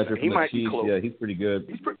Honey Badger he from might the Chiefs. be close. Yeah, he's pretty good.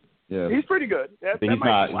 He's pretty good. But he's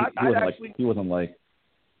not. He wasn't like.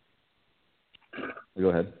 Go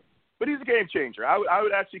ahead. But he's a game changer. I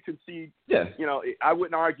would actually concede. Yeah. I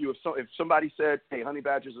wouldn't argue if somebody said, "Hey, Honey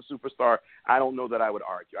Badger's a superstar." I don't know that I would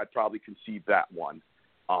argue. I'd probably concede that one.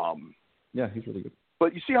 Yeah, he's really good.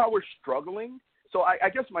 But you see how we're struggling. So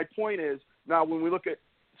I guess my point is now when we look at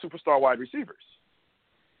superstar wide receivers,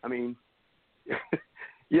 I mean,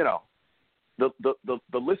 The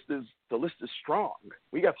list is strong.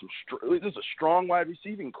 We got there's a strong wide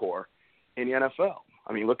receiving core in the NFL.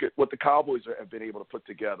 I mean, look at what the Cowboys have been able to put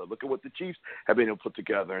together. Look at what the Chiefs have been able to put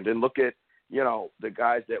together, and then look at the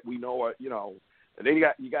guys that we know are And then you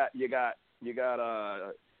got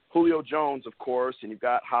Julio Jones, of course, and you've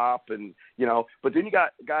got Hop, and but then you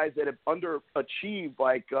got guys that have underachieved,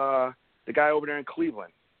 like the guy over there in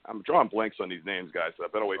Cleveland. I'm drawing blanks on these names, guys. So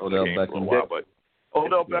I've been away from the game for a little while, but.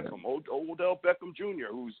 Odell Beckham Jr.,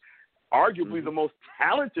 who's arguably the most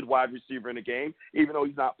talented wide receiver in the game, even though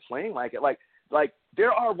he's not playing like it. Like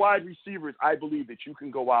there are wide receivers I believe that you can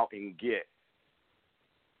go out and get,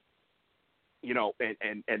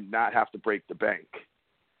 and not have to break the bank.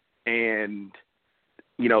 And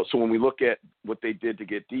so when we look at what they did to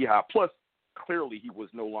get D-Hop, plus clearly he was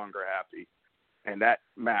no longer happy. And that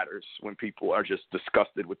matters when people are just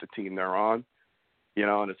disgusted with the team they're on,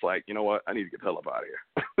 and it's like, you know what? I need to get the hell up out of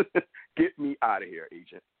here. Get me out of here,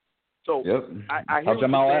 agent. So yep. I hear what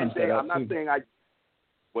Jamal you're Adams saying. I'm not saying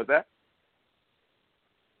what's that?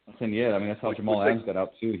 I'm saying, yeah. I mean, that's how Jamal Adams got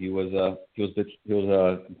out too. He was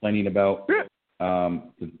complaining about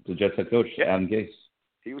the Jets head coach, Adam Gase.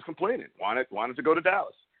 He was complaining, wanted to go to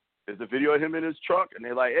Dallas. There's a video of him in his truck, and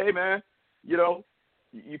they're like, "Hey, man, you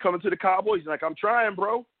coming to the Cowboys?" He's like, "I'm trying,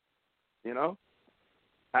 bro."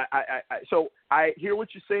 So I hear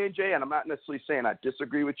what you're saying, Jay, and I'm not necessarily saying I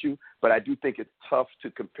disagree with you, but I do think it's tough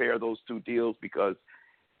to compare those two deals because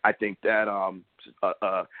I think that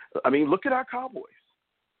look at our Cowboys.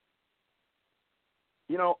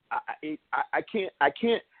 I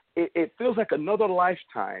can't. It feels like another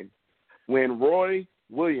lifetime when Roy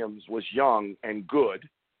Williams was young and good,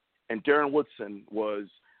 and Darren Woodson was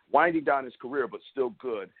winding down his career but still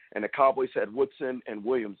good, and the Cowboys had Woodson and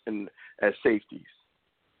Williams as safeties,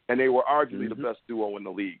 and they were arguably the best duo in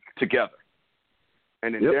the league together.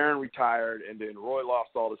 And then Darren retired, and then Roy lost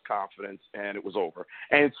all his confidence, and it was over.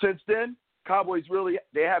 And since then, Cowboys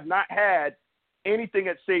they have not had anything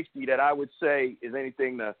at safety that I would say is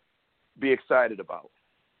anything to be excited about.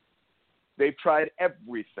 They've tried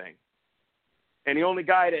everything. And the only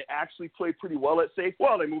guy that actually played pretty well at safety,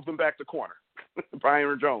 they moved him back to corner.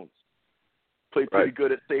 Byron Jones played pretty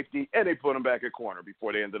good at safety, and they put him back at corner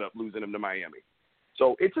before they ended up losing him to Miami.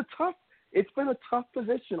 So it's been a tough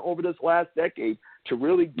position over this last decade to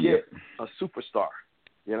really get a superstar,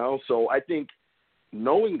 So I think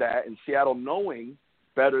knowing that, and Seattle knowing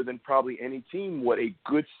better than probably any team what a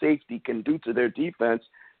good safety can do to their defense,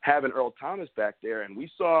 having Earl Thomas back there. And we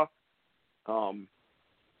saw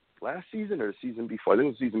last season or the season before, I think it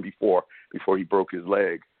was the season before he broke his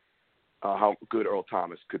leg, how good Earl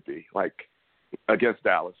Thomas could be, like against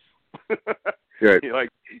Dallas. Right.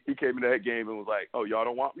 He came in that game and was like, "Oh, y'all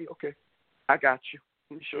don't want me? Okay, I got you.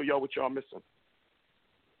 Let me show y'all what y'all missing."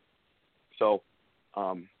 So,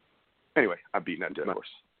 anyway, I've beaten that dead horse.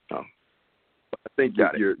 I think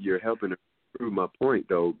you're helping to prove my point,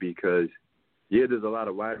 though, because, there's a lot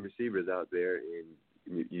of wide receivers out there,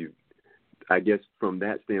 and you I guess from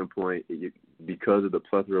that standpoint, because of the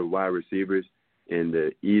plethora of wide receivers and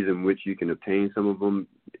the ease in which you can obtain some of them,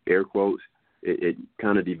 air quotes, it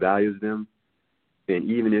kind of devalues them. And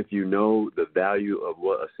even if you know the value of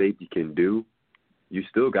what a safety can do, you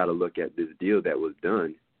still got to look at this deal that was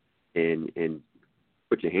done and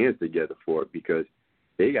put your hands together for it, because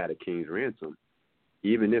they got a king's ransom.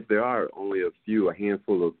 Even if there are only a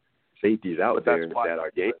handful of safeties out there that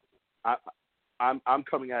are game. I'm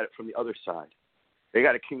coming at it from the other side. They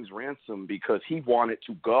got a king's ransom because he wanted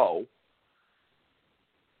to go.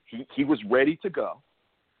 He was ready to go.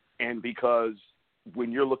 And because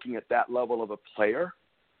when you're looking at that level of a player,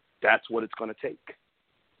 that's what it's going to take.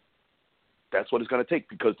 That's what it's going to take,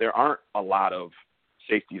 because there aren't a lot of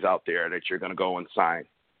safeties out there that you're going to go and sign,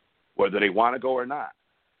 whether they want to go or not.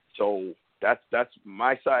 So that's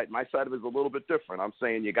my side. My side of it is a little bit different. I'm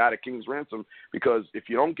saying you got a king's ransom, because if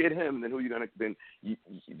you don't get him, then who are you going to? Then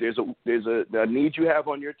there's a need you have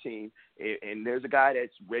on your team, and there's a guy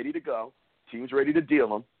that's ready to go. Team's ready to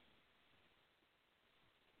deal him,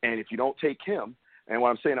 and if you don't take him, and what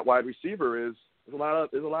I'm saying at wide receiver is there's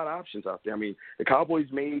a lot of options out there. I mean, the Cowboys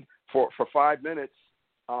made for 5 minutes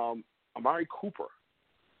Amari Cooper,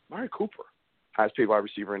 highest paid wide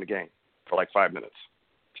receiver in the game for like 5 minutes.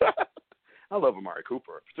 I love Amari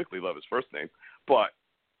Cooper. Particularly love his first name. But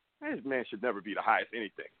this man should never be the highest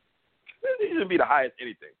anything. He shouldn't be the highest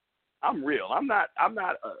anything. I'm real. I'm not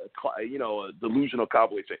a delusional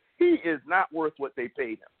Cowboys fan. He is not worth what they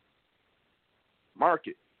paid him.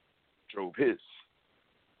 Market drove his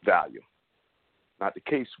value. Not the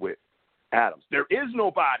case with Adams. There is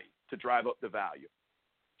nobody to drive up the value.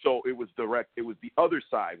 So it was direct. It was the other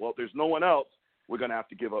side. Well, if there's no one else, we're going to have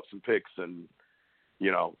to give up some picks and,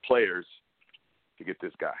 players to get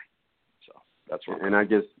this guy. So that's what. And I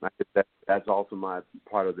guess that's also my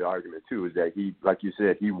part of the argument too, is that he, like you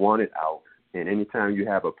said, he wanted out. And anytime you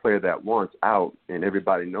have a player that wants out, and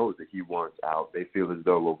everybody knows that he wants out, they feel as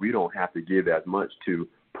though, well, we don't have to give as much to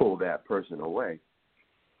pull that person away.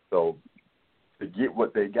 So to get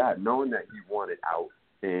what they got, knowing that he wanted out,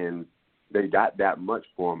 and they got that much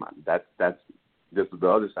for him, that's just the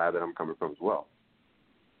other side that I'm coming from as well.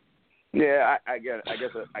 Yeah, I guess I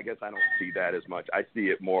don't see that as much. I see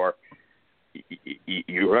it more.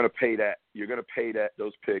 You're going to pay that. You're going to pay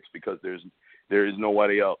those picks because there is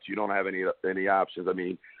nobody else. You don't have any options. I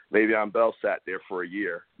mean, Le'Veon Bell sat there for a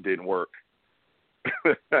year, didn't work.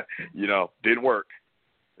 Didn't work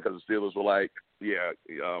because the Steelers were like,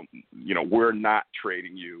 we're not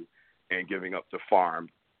trading you and giving up the farm,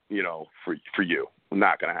 for you.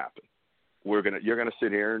 Not going to happen. You're gonna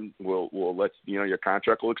sit here and we'll let your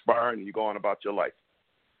contract will expire and you go on about your life.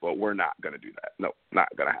 But we're not gonna do that. No, not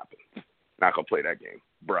gonna happen. Not gonna play that game,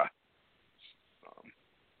 bruh.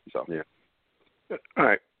 All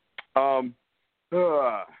right.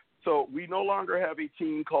 So we no longer have a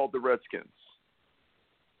team called the Redskins,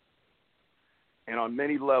 and on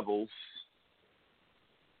many levels,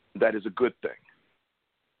 that is a good thing.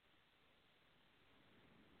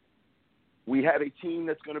 We have a team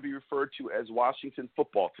that's going to be referred to as Washington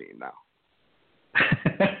Football Team now.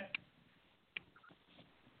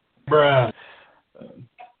 Bruh.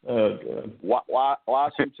 Oh, God.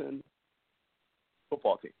 Washington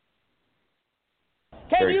Football Team.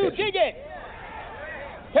 Can you dig it?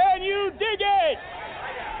 Can you dig it?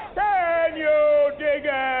 Can you dig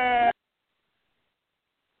it?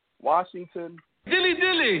 Washington.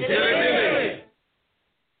 Dilly.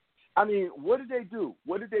 I mean, what did they do?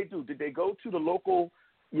 Did they go to the local,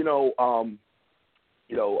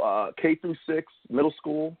 K through 6 middle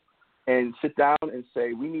school and sit down and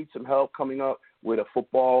say, we need some help coming up with a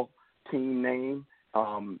football team name?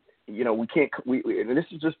 We can't. And this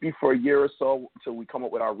is just be for a year or so until we come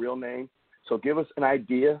up with our real name. So give us an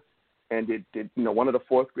idea. And did one of the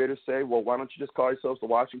fourth graders say, well, why don't you just call yourselves the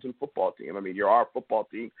Washington Football Team? I mean, you're our football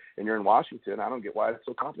team, and you're in Washington. I don't get why it's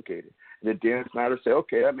so complicated. And did Dan Snyder say,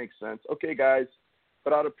 okay, that makes sense. Okay, guys,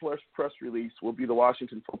 put out a press release. We'll be the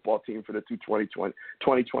Washington Football Team for the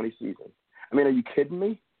 2020 season. I mean, are you kidding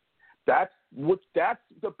me? That's the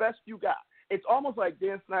best you got. It's almost like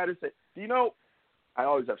Dan Snyder said, I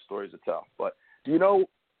always have stories to tell, but do you know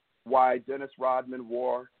why Dennis Rodman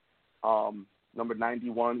wore number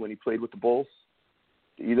 91 when he played with the Bulls?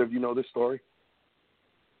 Do either of you know this story?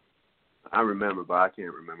 I remember, but I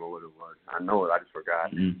can't remember what it was. I know it, I just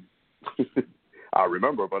forgot. Mm-hmm. I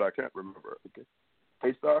remember, but I can't remember. Okay.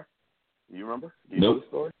 Hey, Star, do you remember? Do you know the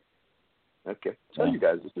story? Okay. I'll tell you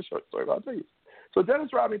guys. It's a short story, but I'll tell you. So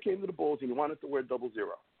Dennis Rodman came to the Bulls, and he wanted to wear 00.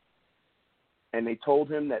 And they told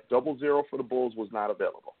him that 00 for the Bulls was not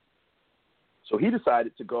available. So he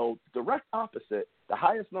decided to go direct opposite, the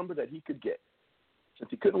highest number that he could get. Since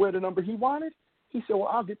he couldn't wear the number he wanted, he said, well,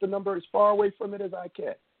 I'll get the number as far away from it as I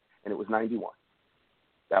can. And it was 91.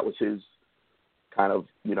 That was his kind of,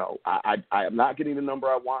 I am not getting the number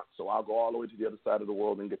I want, so I'll go all the way to the other side of the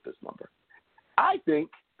world and get this number. I think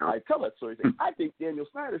Daniel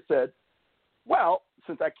Snyder said, well,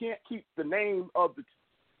 since I can't keep the name of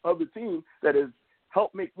the team that has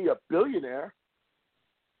helped make me a billionaire,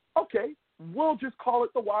 okay, we'll just call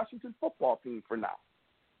it the Washington Football Team for now.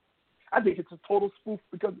 I think it's a total spoof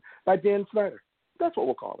by Dan Snyder. That's what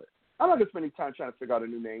we'll call it. I'm not going to spend any time trying to figure out a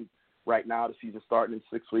new name right now. The season's starting in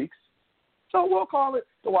 6 weeks. So we'll call it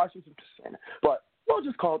the Washington, but we'll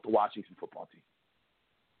just call it the Washington Football Team.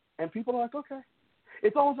 And people are like, okay.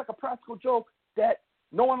 It's almost like a practical joke that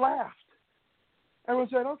no one laughed. Everyone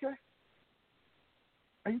said, okay.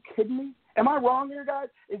 Are you kidding me? Am I wrong here, guys?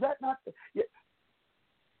 Is that not –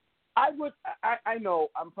 I know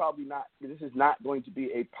I'm probably not – this is not going to be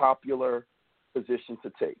a popular position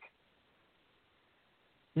to take.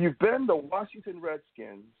 You've been the Washington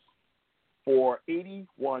Redskins for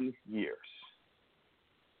 81 years.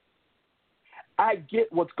 I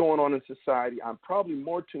get what's going on in society. I'm probably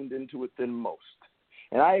more tuned into it than most.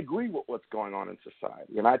 And I agree with what's going on in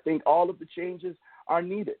society. And I think all of the changes are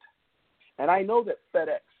needed. And I know that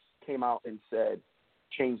FedEx came out and said,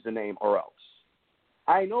 change the name or else.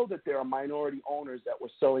 I know that there are minority owners that were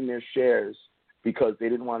selling their shares because they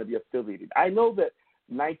didn't want to be affiliated. I know that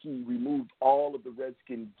Nike removed all of the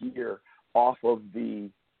Redskin gear off of the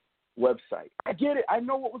website. I get it. I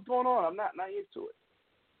know what was going on. I'm not naive to it.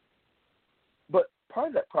 But part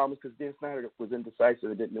of that problem is because Dan Snyder was indecisive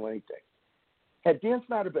and didn't know anything. Had Dan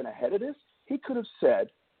Snyder been ahead of this, he could have said,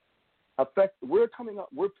 we're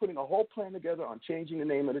putting a whole plan together on changing the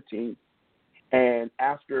name of the team. And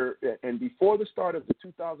before the start of the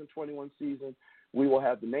 2021 season, we will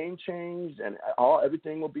have the name changed and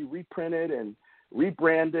everything will be reprinted and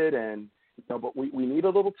rebranded. And but we need a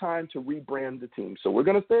little time to rebrand the team. So we're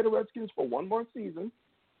going to stay the Redskins for one more season,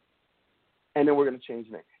 and then we're going to change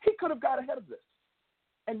the name. He could have got ahead of this,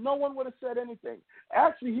 and no one would have said anything.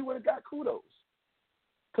 Actually, he would have got kudos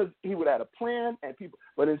because he would have had a plan and people.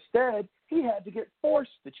 But instead, he had to get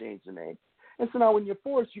forced to change the name. And so now when you're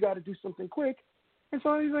forced, you got to do something quick. And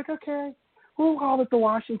so he's like, okay, we'll call it the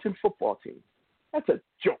Washington Football Team. That's a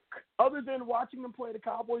joke. Other than watching them play the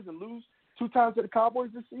Cowboys and lose 2 times to the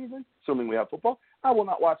Cowboys this season, assuming we have football, I will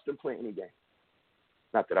not watch them play any game.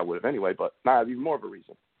 Not that I would have anyway, but now I have even more of a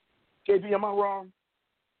reason. JB, am I wrong?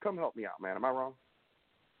 Come help me out, man. Am I wrong?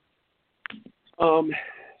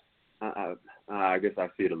 I guess I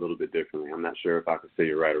see it a little bit differently. I'm not sure if I could say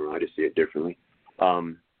you're right or wrong. I just see it differently.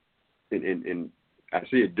 And I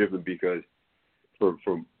see it different because for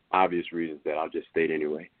obvious reasons that I'll just state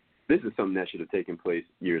anyway. This is something that should have taken place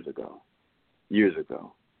years ago.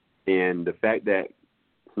 And the fact that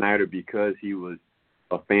Snyder, because he was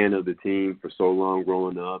a fan of the team for so long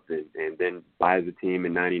growing up and then buys the team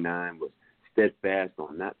in 99, was steadfast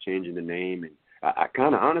on not changing the name. And I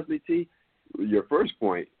kind of honestly, T, your first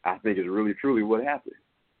point, I think is really truly what happened.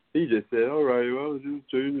 He just said, all right, well, just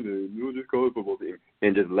change the name. We'll just call it football team,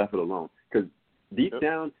 and just left it alone. Because deep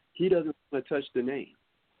down, he doesn't want to touch the name.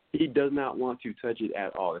 He does not want to touch it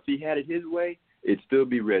at all. If he had it his way, it'd still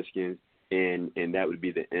be Redskins, and that would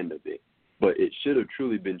be the end of it. But it should have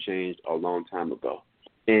truly been changed a long time ago.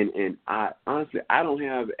 And I honestly, I don't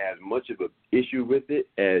have as much of an issue with it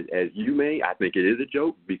as you may. I think it is a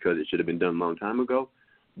joke because it should have been done a long time ago.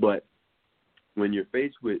 But when you're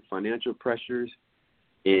faced with financial pressures,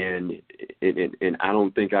 and I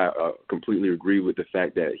don't think I completely agree with the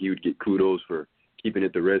fact that he would get kudos for keeping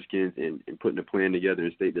it the Redskins and putting a plan together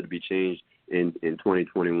and state that it'd be changed in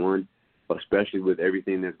 2021, especially with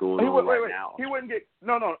everything that's going on right now. He wouldn't get –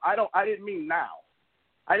 no, I didn't mean now.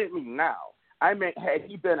 I meant had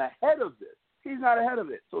he been ahead of this. He's not ahead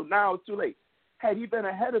of it, so now it's too late. Had he been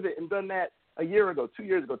ahead of it and done that a year ago, 2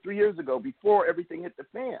 years ago, 3 years ago, before everything hit the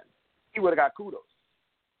fan, he would have got kudos.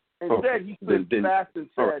 Instead, he stood fast and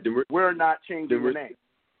said, we're not changing the name.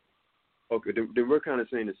 Okay, then we're kind of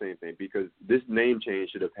saying the same thing because this name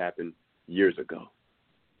change should have happened years ago.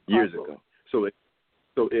 So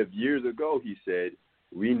if years ago he said,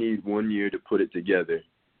 we need 1 year to put it together,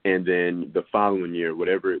 and then the following year,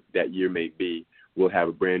 whatever that year may be, we'll have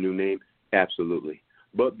a brand new name, absolutely.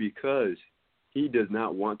 But because he does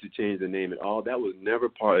not want to change the name at all, that was never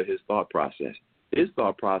part of his thought process. His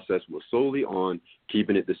thought process was solely on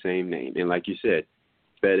keeping it the same name. And like you said,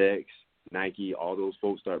 FedEx, Nike, all those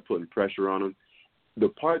folks start putting pressure on him. The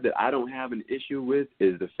part that I don't have an issue with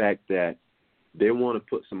is the fact that they want to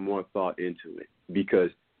put some more thought into it because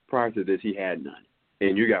prior to this, he had none.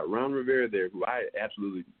 And you got Ron Rivera there, who I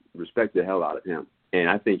absolutely respect the hell out of him. And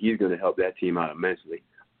I think he's going to help that team out immensely,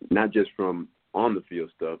 not just from on the field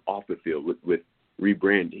stuff, off the field with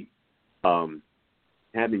rebranding.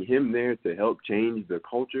 Having him there to help change the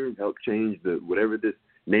culture, help change whatever this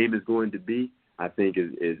name is going to be, I think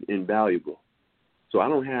is invaluable. So I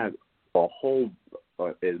don't have a whole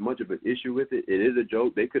as much of an issue with it. It is a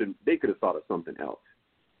joke. They could have thought of something else.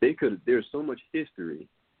 There's so much history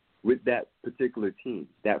with that particular team,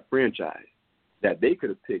 that franchise, that they could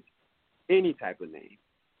have picked any type of name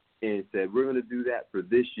and said, we're going to do that for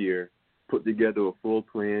this year, put together a full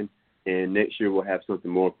plan, and next year we'll have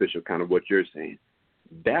something more official, kind of what you're saying.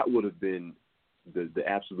 That would have been the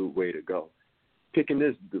absolute way to go. Picking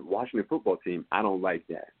the Washington football team, I don't like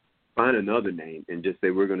that. Find another name and just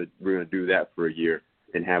say we're gonna do that for a year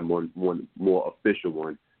and have one more official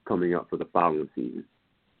one coming up for the following season.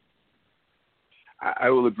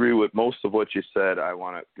 I will agree with most of what you said. I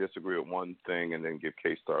want to disagree with one thing and then give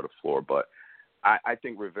K-Star the floor. But I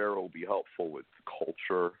think Rivera will be helpful with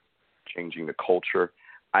culture, changing the culture.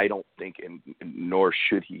 I don't think, nor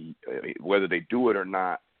should he, whether they do it or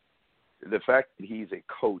not, the fact that he's a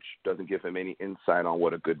coach doesn't give him any insight on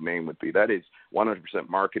what a good name would be. That is 100%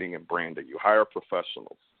 marketing and branding. You hire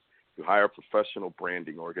professionals. You hire a professional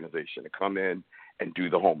branding organization to come in and do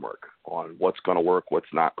the homework on what's going to work,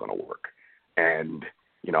 what's not going to work. And,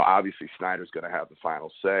 obviously Snyder's going to have the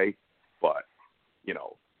final say, but,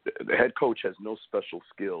 the head coach has no special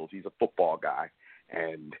skills. He's a football guy.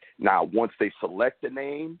 And now once they select a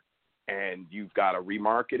name and you've got to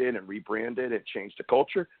remarket it and rebrand it and change the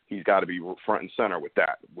culture, he's got to be front and center with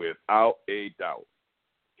that, without a doubt.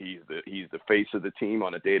 He's the face of the team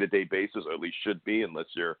on a day-to-day basis, or at least should be, unless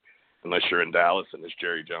you're in Dallas and it's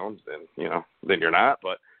Jerry Jones, then you're not.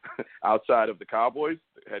 But outside of the Cowboys,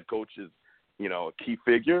 the head coach is, a key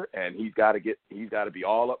figure, and he's got to be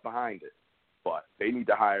all up behind it. But they need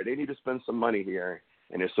to spend some money here.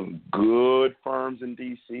 And there's some good firms in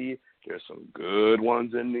D.C. There's some good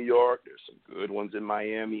ones in New York. There's some good ones in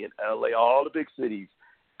Miami and L.A., all the big cities.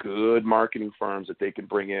 Good marketing firms that they can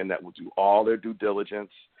bring in that will do all their due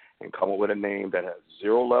diligence and come up with a name that has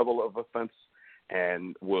zero level of offense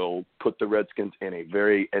and will put the Redskins in a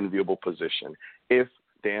very enviable position if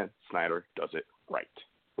Dan Snyder does it right,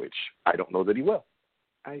 which I don't know that he will.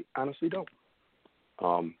 I honestly don't.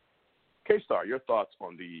 K-Star, your thoughts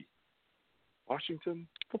on the Washington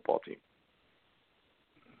football team?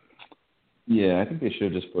 Yeah, I think they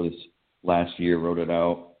should have just for this last year wrote it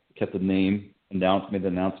out kept the name made the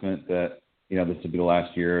announcement that, this would be the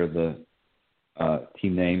last year of the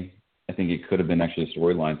team name, I think it could have been actually a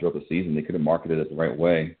storyline throughout the season. They could have marketed it the right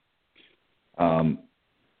way.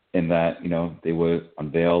 In that, they would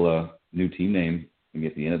unveil a new team name maybe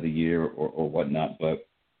at the end of the year or whatnot, but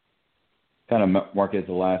kind of mark it as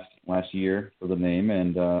the last year for the name.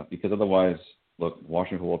 And because otherwise, look,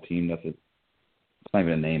 Washington football team, it's not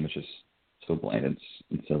even a name. It's just so bland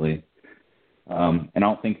and silly. And I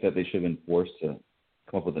don't think that they should have been forced to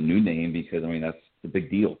come up with a new name because, that's a big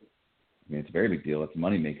deal. It's a very big deal. It's a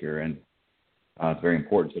moneymaker, and it's very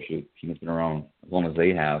important, especially if a team has been around as long as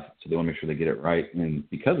they have. So they want to make sure they get it right. And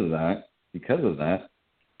because of that,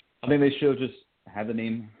 I think they should have just had the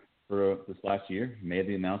name for this last year, made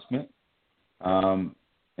the announcement, and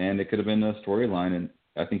it could have been a storyline. And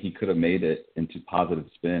I think he could have made it into positive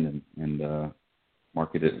spin and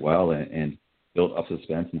marketed it well and built up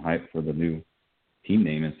suspense and hype for the new team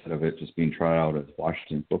name instead of it just being tried out as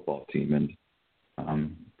Washington football team. And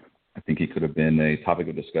I think he could have been a topic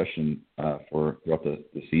of discussion throughout the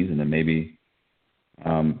season. And maybe,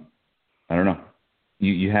 I don't know,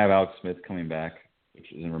 you have Alex Smith coming back,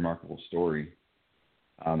 which is a remarkable story.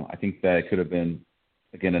 I think that it could have been,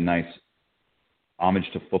 again, a nice homage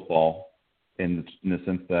to football in the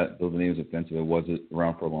sense that though the name was offensive, it was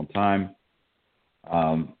around for a long time.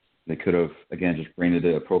 They could have, again, just branded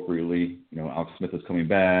it appropriately. Alex Smith is coming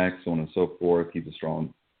back, so on and so forth. He's a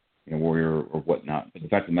strong warrior or whatnot. But the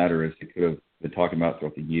fact of the matter is they could have been talking about it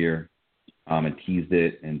throughout the year and teased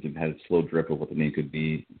it and had a slow drip of what the name could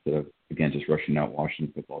be instead of, again, just rushing out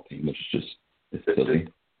Washington football team, which is just it's silly.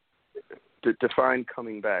 Define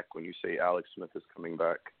coming back when you say Alex Smith is coming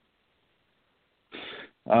back.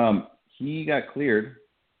 He got cleared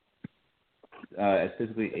as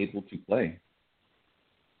physically able to play.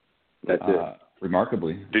 That's it.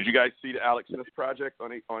 Remarkably. Did you guys see the Alex Smith project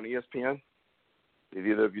on ESPN? Did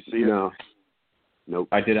either of you see it? No. Nope.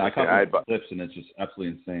 I did. I caught the clips, and it's just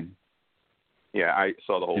absolutely insane. Yeah, I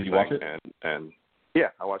saw the whole thing. Did you watch it? And yeah,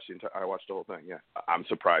 I watched the whole thing. Yeah, I'm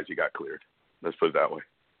surprised he got cleared. Let's put it that way.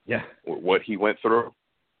 Yeah. What he went through,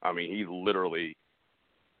 he literally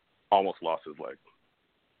almost lost his leg.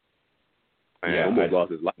 And yeah, almost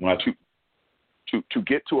lost his leg. To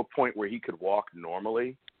get to a point where he could walk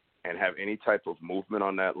normally and have any type of movement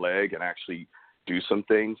on that leg and actually do some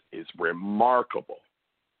things is remarkable.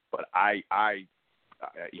 But I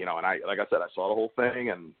like I said, I saw the whole thing,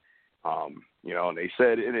 and and they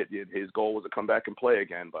said his goal was to come back and play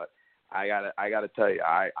again. But I gotta tell you,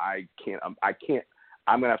 I can't.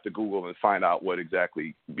 I'm gonna have to Google and find out what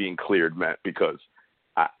exactly being cleared meant because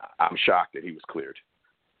I'm shocked that he was cleared.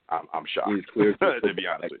 I'm shocked. He was cleared to be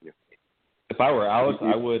honest with you. If I were Alex,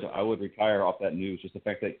 I would retire off that news. Just the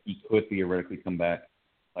fact that he could theoretically come back,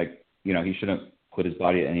 he shouldn't put his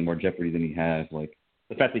body at any more jeopardy than he has. Like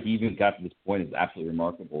the fact that he even got to this point is absolutely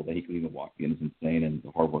remarkable. That he could even walk in is insane, and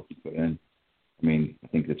the hard work he put in. I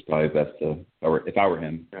think it's probably best to if I were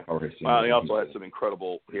him. Yeah. If I were his well, he also had some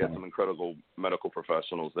incredible. He had some incredible medical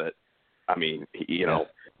professionals that. The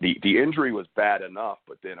injury was bad enough,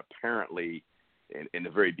 but then apparently, in the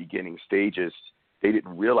very beginning stages, they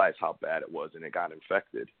didn't realize how bad it was, and it got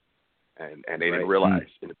infected, and they didn't realize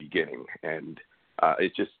in the beginning. And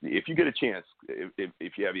it's just if you get a chance,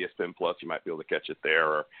 if you have ESPN Plus, you might be able to catch it there,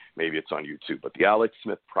 or maybe it's on YouTube. But the Alex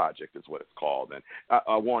Smith Project is what it's called, and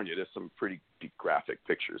I warn you, there's some pretty graphic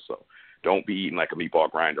pictures, so don't be eating like a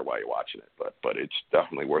meatball grinder while you're watching it. But it's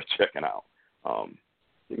definitely worth checking out.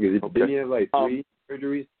 Didn't he have like 3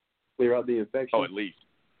 surgeries to clear out the infection? Oh, at least.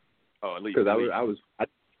 Because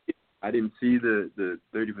I didn't see the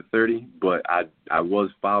 30 for 30, but I was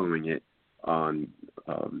following it on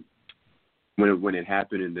when it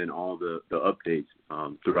happened, and then all the updates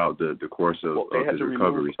throughout the course of his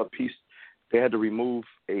recovery. They had to remove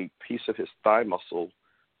a piece of his thigh muscle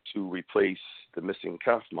to replace the missing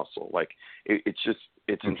calf muscle. Like it's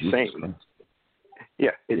insane.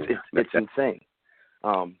 Yeah, it's insane.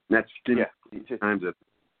 That's times of.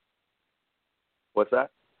 What's that?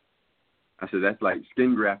 I said that's like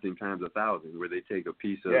skin grafting times 1,000, where they take a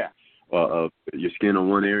piece of your skin on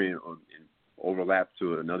one area and overlap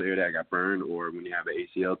to another area that got burned, or when you have an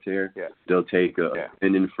ACL tear, they'll take a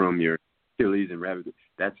tendon from your Achilles and wrap it.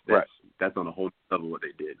 That's on a whole level what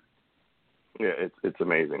they did. Yeah, it's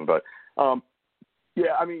amazing, but I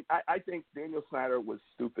think Daniel Snyder was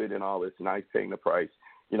stupid in all this, and he's paying the price.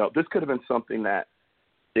 This could have been something that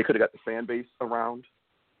they could have got the fan base around.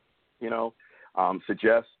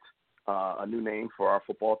 Suggest a new name for our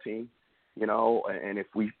football team, and if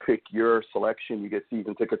we pick your selection, you get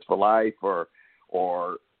season tickets for life or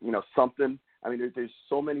something. I mean, there's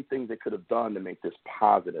so many things they could have done to make this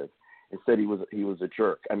positive. Instead, he was a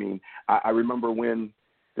jerk. I mean, I remember when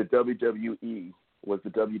the WWE was the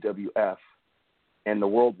WWF, and the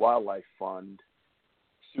World Wildlife Fund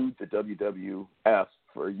sued the WWF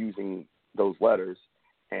for using those letters,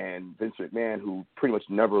 and Vince McMahon, who pretty much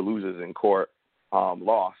never loses in court,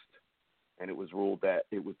 lost, and it was ruled that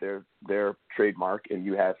it was their trademark, and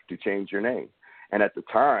you have to change your name. And at the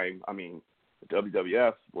time, I mean, the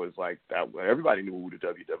WWF was like that. Everybody knew who the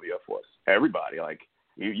WWF was. Everybody, like,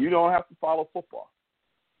 you don't have to follow football.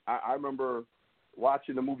 I remember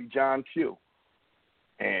watching the movie John Q,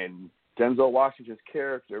 and Denzel Washington's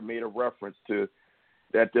character made a reference to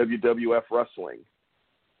that WWF wrestling.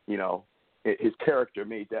 You know, his character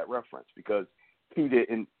made that reference because he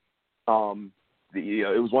didn't.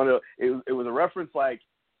 It was a reference like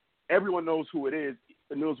everyone knows who it is,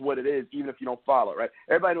 knows what it is, even if you don't follow, right?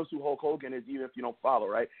 Everybody knows who Hulk Hogan is, even if you don't follow,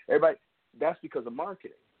 right? Everybody. That's because of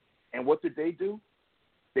marketing. And what did they do?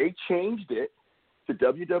 They changed it to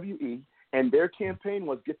WWE, and their campaign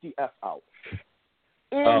was "Get the F out."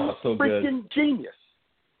 So freaking good. Genius.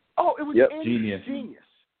 Oh, it was genius.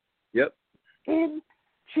 Yep.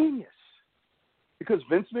 Genius. Because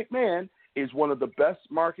Vince McMahon is one of the best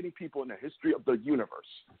marketing people in the history of the universe.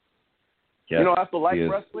 Yes, you don't have to like he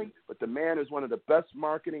is. wrestling, but the man is one of the best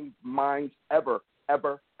marketing minds ever,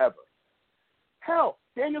 ever, ever. Hell,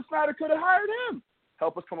 Daniel Snyder could have hired him.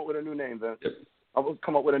 Help us come up with a new name, Vince. Yep. Help us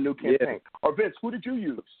come up with a new campaign. Yeah. Or Vince, who did you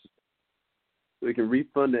use? We can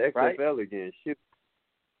refund the XFL Right? again. Shoot.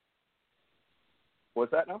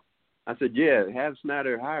 What's that now? I said, yeah, have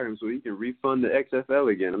Snyder hire him so he can refund the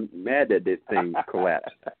XFL again. I'm mad that this thing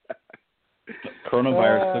collapsed.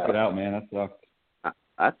 Coronavirus took it out, man. That sucked.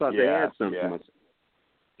 I thought they had something. Yeah.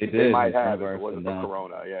 It They did. might have if Coronavirus it wasn't went for down.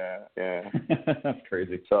 Corona. Yeah. That's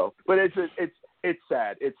crazy. So, but it's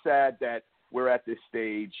sad. It's sad that we're at this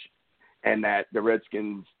stage, and that the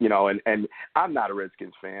Redskins, you know, and I'm not a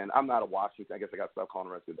Redskins fan. I'm not a Washington. I guess I got to stop calling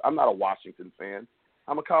them Redskins. I'm not a Washington fan.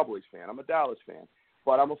 I'm a Cowboys fan. I'm a Dallas fan.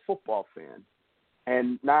 But I'm a football fan.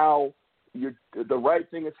 And now the right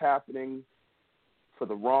thing is happening for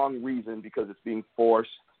the wrong reason because it's being forced,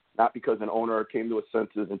 not because an owner came to his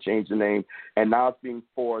senses and changed the name. And now it's being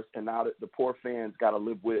forced, and now the poor fans got to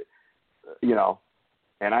live with, you know.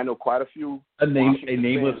 And I know quite a few. A nameless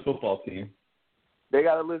fans, football team. They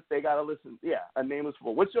gotta listen. Yeah, a nameless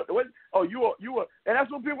football. You are, and that's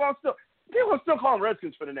what people are still calling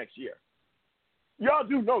Redskins for the next year. Y'all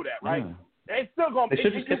do know that, right? Yeah. They still gonna. They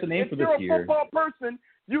should just get the name for this year. If year. you're a football person,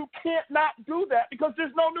 you can't not do that because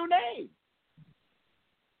there's no new name.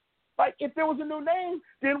 Like, if there was a new name,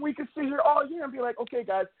 then we could sit here all year and be like, okay,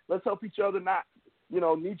 guys, let's help each other not,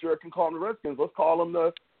 knee-jerk and call them the Redskins. Let's call them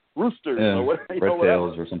the Roosters or whatever. Red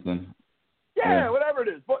Tails or something. Yeah, whatever it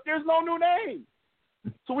is. But there's no new name.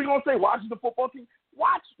 So we're going to say, watch the football team.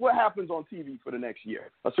 Watch what happens on TV for the next year,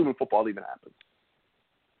 assuming football even happens.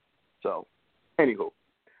 So, anywho.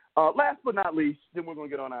 Last but not least, then we're going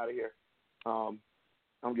to get on out of here. I'm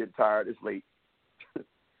getting tired. It's late.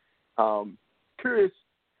 Curious,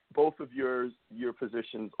 both of your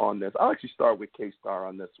positions on this. I'll actually start with K-Star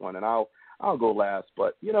on this one, and I'll go last.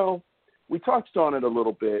 But, we touched on it a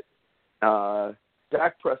little bit.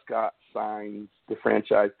 Dak Prescott signs the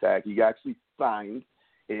franchise tag. He actually signed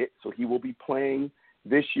it, so he will be playing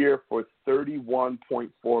this year for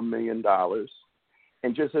 $31.4 million.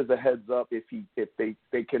 And just as a heads up, if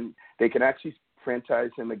they can actually franchise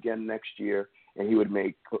him again next year, and he would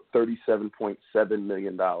make $37.7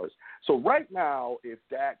 million. So right now, if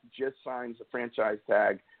Dak just signs a franchise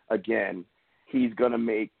tag again, he's going to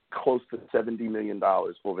make close to $70 million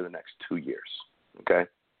over the next 2 years. Okay,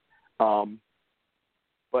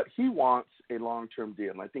 but he wants a long-term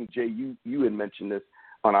deal. And I think, Jay, you had mentioned this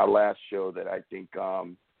on our last show that I think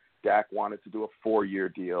Dak wanted to do a 4-year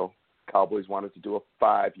deal. Cowboys wanted to do a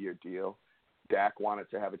 5-year deal. Dak wanted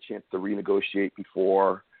to have a chance to renegotiate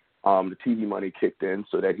before the TV money kicked in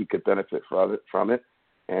so that he could benefit from it.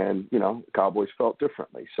 And, Cowboys felt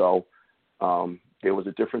differently. So there was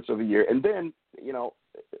a difference of a year. And then,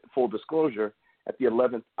 full disclosure, at the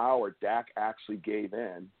 11th hour, Dak actually gave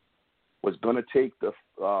in, was going to take the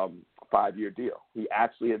 5-year deal. He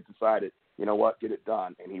actually had decided, you know what, get it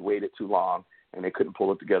done. And he waited too long, and they couldn't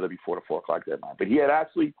pull it together before the 4 o'clock deadline. But he had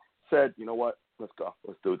actually said, you know what, let's go.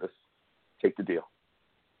 Let's do this. Take the deal.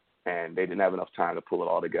 And they didn't have enough time to pull it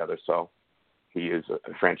all together, so he is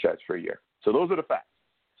a franchise for a year. So those are the facts.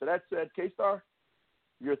 So that said, K-Star,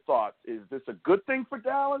 your thoughts. Is this a good thing for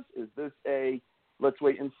Dallas? Is this a let's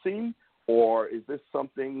wait and see? Or is this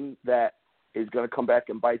something that is going to come back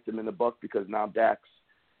and bite them in the butt because now Dak's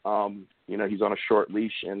he's on a short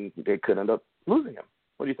leash and they could end up losing him.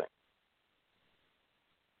 What do you think?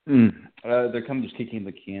 They're kind of just kicking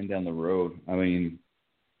the can down the road. I mean,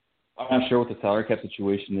 I'm not sure what the salary cap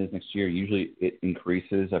situation is next year. Usually it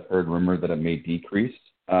increases. I've heard rumor that it may decrease.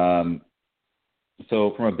 So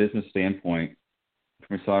from a business standpoint,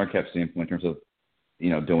 from a salary cap standpoint, in terms of,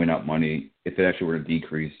 doling out money, if it actually were to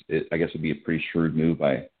decrease, it, I guess, would be a pretty shrewd move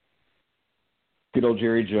by good old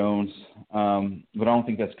Jerry Jones. But I don't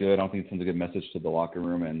think that's good. I don't think it sends a good message to the locker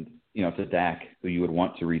room and, to Dak, who you would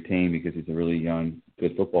want to retain because he's a really young,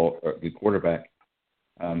 good quarterback.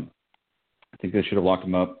 I think they should have locked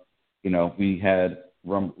him up. We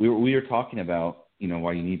were talking about,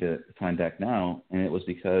 why you need to sign Dak now, and it was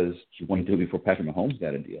because you wanted to do it before Patrick Mahomes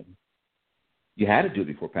got a deal. You had to do it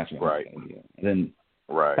before Patrick Mahomes got a deal. And then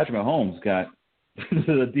Patrick Mahomes got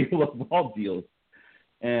the deal of all deals.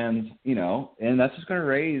 And, and that's just going to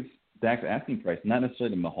raise Dak's asking price, not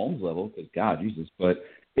necessarily the Mahomes level, because God, Jesus, but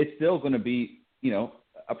it's still going to be,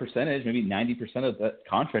 a percentage, maybe 90% of that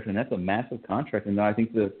contract, and that's a massive contract. And I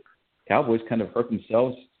think the Cowboys kind of hurt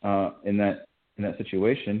themselves in that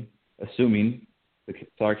situation, assuming the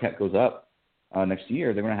salary cap goes up next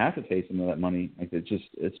year. They're going to have to pay some of that money. Like that's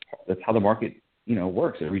how the market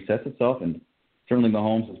works. It resets itself, and certainly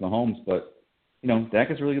Mahomes is Mahomes, but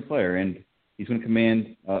Dak is a really good player, and he's going to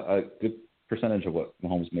command a good percentage of what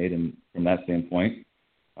Mahomes made, and from that standpoint,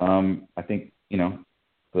 I think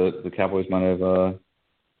the Cowboys might have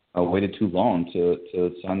waited too long to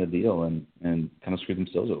sign the deal and kind of screw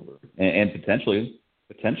themselves over, and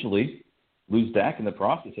potentially lose Dak in the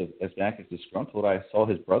process as Dak is disgruntled. I saw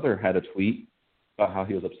his brother had a tweet about how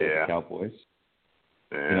he was upset with the Cowboys.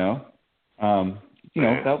 Yeah.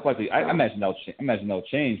 That'll likely. I imagine that'll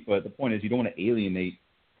change. But the point is, you don't want to alienate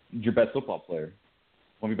your best football player,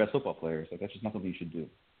 one of your best football players. Like, that's just not something you should do.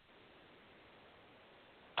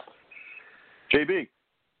 JB.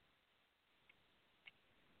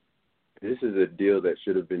 This is a deal that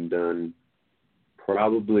should have been done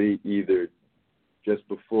probably either just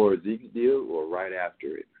before Zeke's deal or right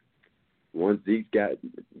after it. Once Zeke got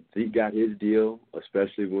his deal,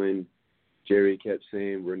 especially when Jerry kept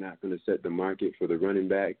saying we're not going to set the market for the running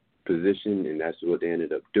back position, and that's what they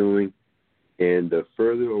ended up doing. And the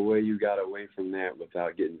further away you got away from that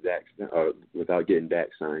without getting Dak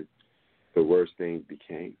signed, the worse things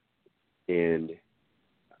became. And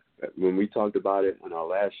when we talked about it on our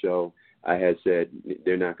last show, I had said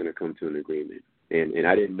they're not going to come to an agreement. And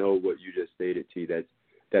I didn't know what you just stated, T.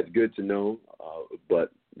 That's good to know,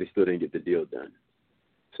 but they still didn't get the deal done.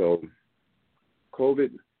 So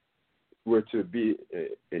COVID were to be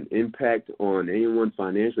an impact on anyone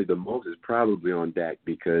financially, the most is probably on Dak,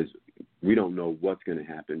 because we don't know what's going to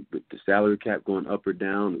happen with the salary cap going up or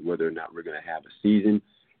down, whether or not we're going to have a season.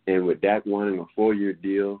 And with Dak wanting a 4-year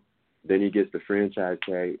deal, then he gets the franchise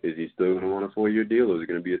tag. Is he still going to want a 4-year deal, or is it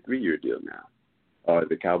going to be a 3-year deal now? Are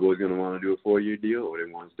the Cowboys going to want to do a 4-year deal, or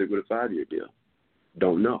they want to stick with a 5-year deal?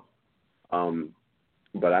 Don't know.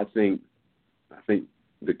 But I think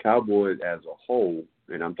the Cowboys as a whole,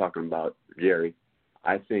 and I'm talking about Jerry,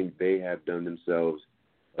 I think they have done themselves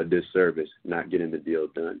a disservice not getting the deal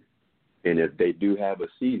done. And if they do have a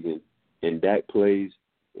season and Dak plays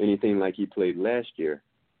anything like he played last year,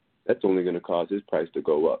 that's only going to cause his price to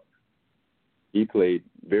go up. He played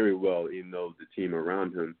very well, even though the team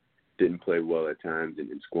around him didn't play well at times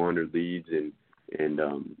and squandered leads and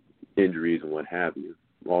injuries and what have you.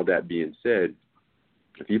 All that being said,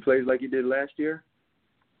 if he plays like he did last year,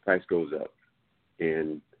 price goes up.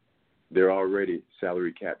 And they're already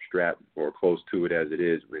salary cap strapped or close to it as it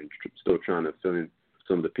is, and still trying to fill in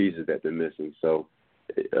some of the pieces that they're missing. So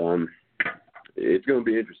it's going to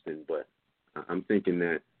be interesting, but I'm thinking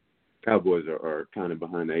that Cowboys are kind of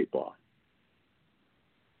behind the 8 ball.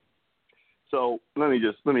 So let me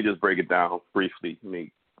just break it down briefly,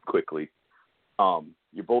 quickly.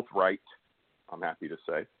 You're both right, I'm happy to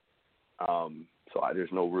say.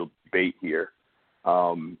 There's no real debate here.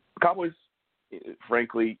 Cowboys,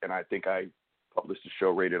 frankly, and I think I published a show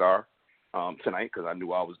rated R tonight because I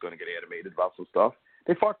knew I was going to get animated about some stuff.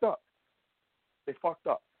 They fucked up.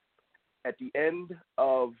 At the end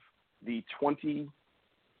of the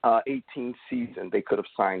 2018 season, they could have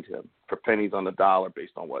signed him for pennies on the dollar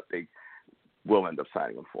based on what they will end up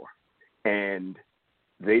signing him for. And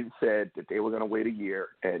they said that they were going to wait a year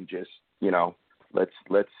and just,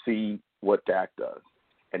 let's see what Dak does.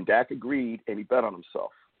 And Dak agreed, and he bet on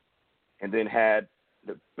himself. And then had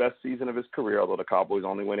the best season of his career, although the Cowboys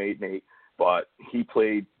only went 8-8, but he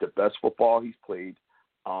played the best football he's played.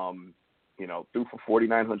 Threw for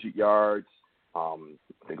 4,900 yards. I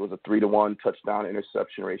think it was a 3-to-1 touchdown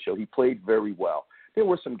interception ratio. He played very well. there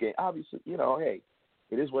were some games. Obviously, hey,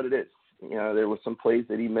 it is what it is. There were some plays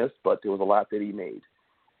that he missed, but there was a lot that he made.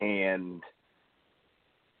 And,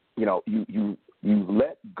 you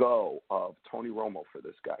let go of Tony Romo for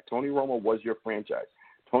this guy. Tony Romo was your franchise.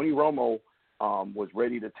 Tony Romo was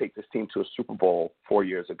ready to take this team to a Super Bowl 4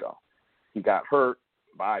 years ago. He got hurt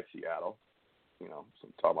by Seattle, so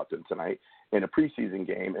we'll talk about them tonight, in a preseason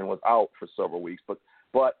game and was out for several weeks,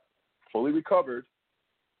 but fully recovered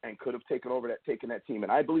and could have taken that team.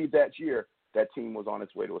 And I believe that year that team was on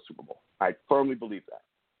its way to a Super Bowl. I firmly believe that.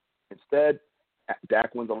 Instead,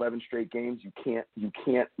 Dak wins 11 straight games. You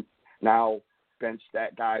can't now bench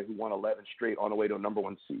that guy who won 11 straight on the way to a number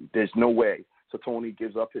 1 seed. There's no way. So Tony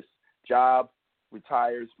gives up his job,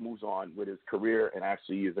 retires, moves on with his career, and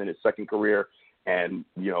actually is in his second career. And,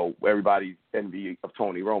 everybody's envy of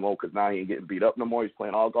Tony Romo because now he ain't getting beat up no more. He's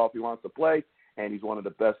playing all golf he wants to play, and he's one of the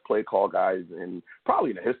best play call guys in probably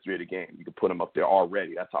in the history of the game. You could put him up there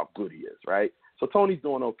already. That's how good he is, right? So Tony's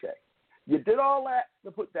doing okay. You did all that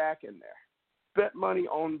to put Dak in there. Spent money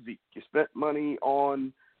on Zeke. You spent money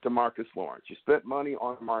on DeMarcus Lawrence. You spent money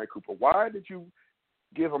on Amari Cooper. Why did you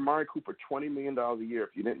give Amari Cooper $20 million a year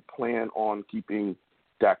if you didn't plan on keeping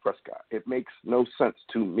Dak Prescott? It makes no sense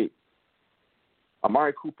to me.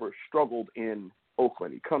 Amari Cooper struggled in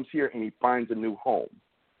Oakland. He comes here and he finds a new home.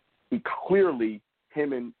 He clearly,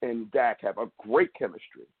 him and Dak have a great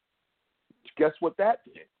chemistry. Guess what that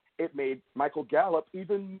did? It made Michael Gallup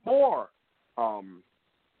even more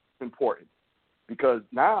important because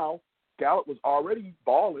now Gallup was already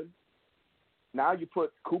balling. Now you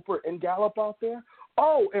put Cooper and Gallup out there.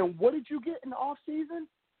 Oh, and what did you get in the offseason?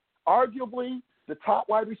 Arguably the top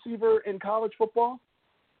wide receiver in college football.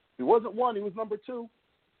 He wasn't 1, he was number 2.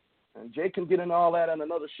 And Jay can get into all that on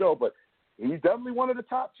another show, but he's definitely one of the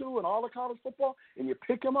top 2 in all of college football. And you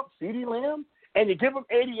pick him up, CeeDee Lamb, and you give him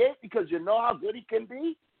 88 because you know how good he can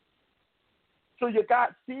be. So you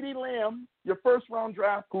got CeeDee Lamb, your first-round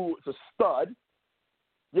draft, who is a stud.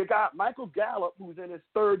 You got Michael Gallup, who's in his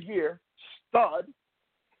 3rd year, stud.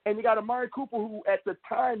 And you got Amari Cooper, who at the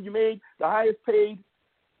time you made the highest-paid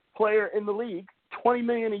player in the league, $20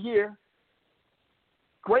 million a year.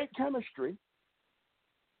 Great chemistry.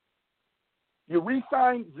 You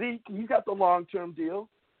re-signed Zeke. He's got the long-term deal.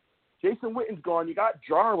 Jason Witten's gone. You got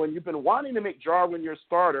Jarwin. You've been wanting to make Jarwin your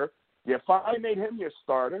starter. You finally made him your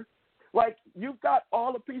starter. Like, you've got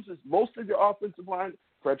all the pieces. Most of your offensive line,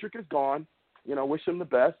 Frederick is gone. Wish him the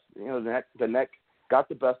best. The neck got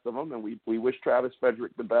the best of him, and we wish Travis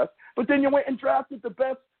Frederick the best. But then you went and drafted the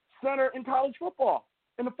best center in college football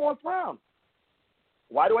in the 4th round.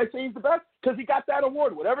 Why do I say he's the best? Because he got that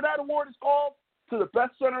award. Whatever that award is called, to the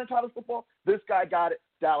best center in college football, this guy got it.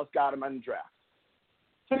 Dallas got him in the draft.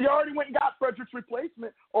 So you already went and got Frederick's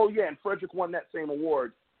replacement. Oh, yeah, and Frederick won that same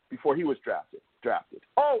award before he was drafted.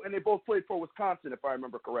 Oh, and they both played for Wisconsin, if I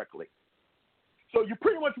remember correctly. So you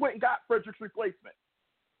pretty much went and got Frederick's replacement.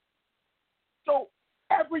 So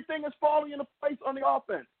everything is falling into place on the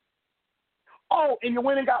offense. Oh, and you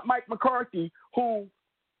went and got Mike McCarthy, who,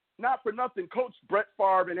 not for nothing, coached Brett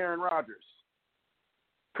Favre and Aaron Rodgers.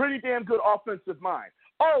 Pretty damn good offensive mind.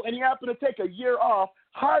 Oh, and he happened to take a year off,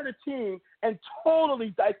 hired a team, and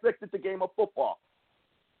totally dissected the game of football.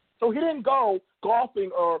 So he didn't go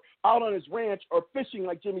golfing or out on his ranch or fishing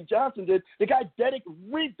like Jimmy Johnson did. The guy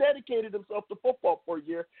rededicated himself to football for a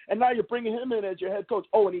year, and now you're bringing him in as your head coach.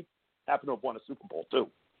 Oh, and he happened to have won a Super Bowl too.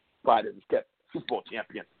 Pride is kept Super Bowl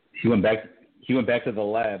champion. He went back to the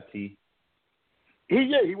lab, T.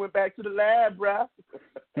 He went back to the lab, bruh.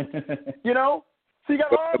 So you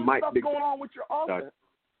got all this stuff going on with your offense.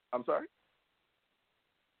 I'm sorry?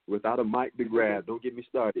 Without a Mike DeGraff, don't get me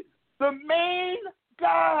started. The main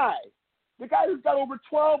guy. The guy who's got over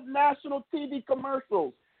 12 national TV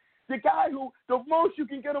commercials. The guy who the most you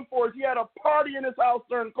can get him for is he had a party in his house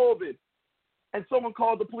during COVID. And someone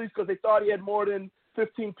called the police because they thought he had more than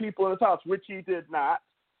 15 people in his house, which he did not.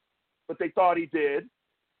 But they thought he did.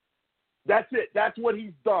 That's it. That's what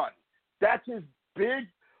he's done. That's his big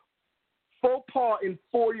faux pas in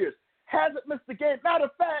 4 years. Hasn't missed a game. Matter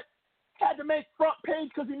of fact, had to make front page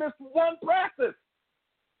because he missed 1 practice.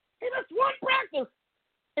 He missed 1 practice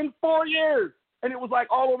in 4 years. And it was like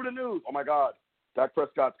all over the news. Oh, my God, Dak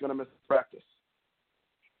Prescott's going to miss practice.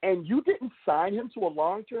 And you didn't sign him to a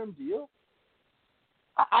long-term deal?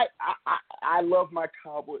 I love my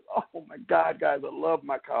Cowboys. Oh, my God, guys, I love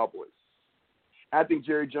my Cowboys. I think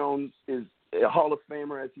Jerry Jones is a Hall of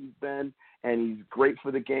Famer as he's been, and he's great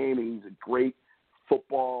for the game, and he's a great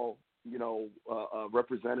football,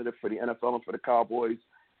 representative for the NFL and for the Cowboys.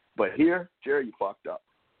 But here, Jerry, you fucked up.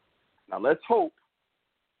 Now let's hope.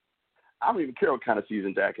 I don't even care what kind of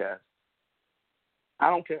season Dak has. I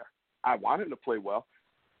don't care. I want him to play well.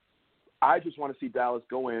 I just want to see Dallas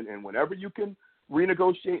go in, and whenever you can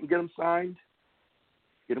renegotiate and get him signed,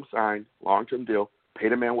 long-term deal, pay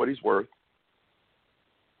the man what he's worth,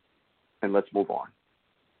 and let's move on.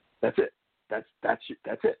 That's it. That's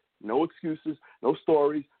it. No excuses, no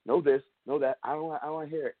stories, no this, no that. I don't want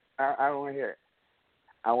to hear it. I don't want to hear it.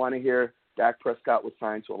 I want to hear Dak Prescott was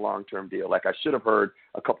signed to a long-term deal, like I should have heard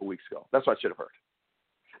a couple weeks ago. That's what I should have heard.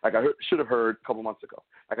 Like I should have heard a couple months ago.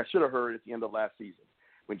 Like I should have heard at the end of last season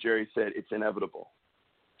when Jerry said it's inevitable.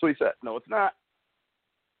 So he said, no, it's not.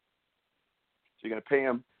 So you're going to pay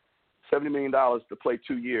him $70 million to play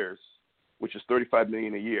 2 years, which is $35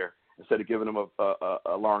 million a year, instead of giving him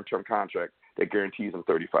a long-term contract that guarantees him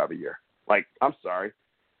 $35 a year. Like, I'm sorry.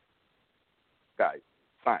 Guys,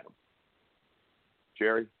 sign him.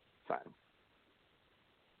 Jerry, sign him.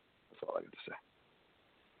 That's all I got to say.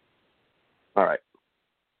 All right.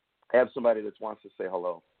 I have somebody that wants to say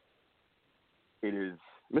hello. It is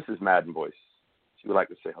Mrs. Madden Voice. She would like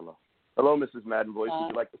to say hello. Hello, Mrs. Madden Voice. Would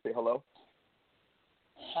you like to say hello?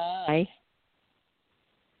 Hi.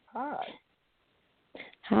 Hi.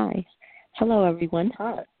 Hi. Hello, everyone.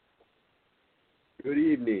 Hi. Good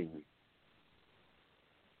evening.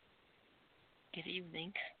 Good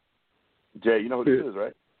evening. Jay, you know who this is,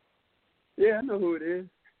 right? Yeah, I know who it is.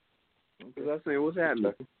 Because I was saying, what's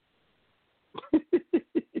happening?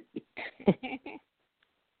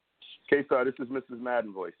 K-Star, this is Mrs.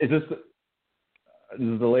 Madden Voice. Is this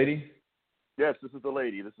the lady? Yes, this is the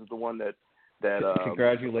lady. This is the one that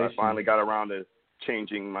Congratulations. I finally got around to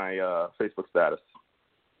changing my Facebook status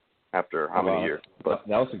after how many years? But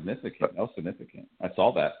that was significant. I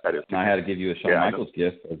saw that. That is. And I had to give you a Shawn Michaels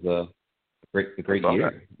gift as a great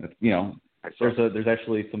year. That. You know, there's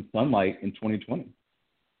actually some sunlight in 2020.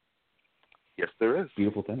 Yes, there is.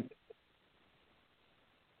 Beautiful thing.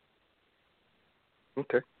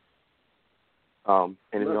 Okay.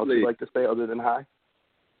 Anything else you'd like to say other than hi?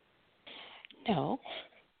 No.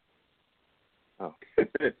 Oh. Hey,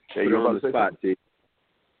 you're on the spot, T.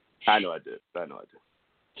 I know I did.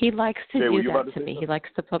 He likes to Jay, do were you about that to to me. say He likes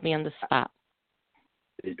to put me on the spot.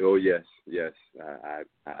 Oh, yes.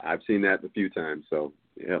 I've seen that a few times, so,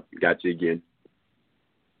 yeah, got you again.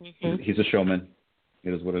 Mm-hmm. He's a showman.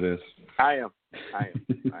 It is what it is. I am. All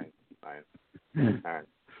right.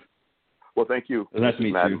 Well, thank you, nice to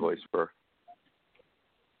meet Madden you. Voice, for.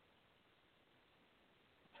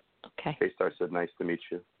 Okay. K-Star said, nice to meet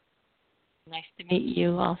you. Nice to meet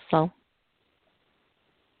you also.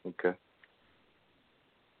 Okay.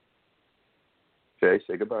 Jay,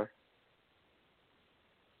 say goodbye.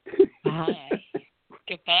 Bye.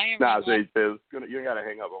 Goodbye, everyone. Nah, Jay, you ain't got to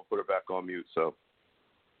hang up. I'll put her back on mute, so.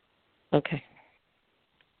 Okay.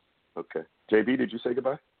 Okay. JB, did you say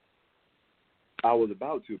goodbye? I was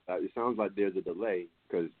about to. It sounds like there's a delay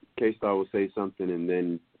because K-Star will say something and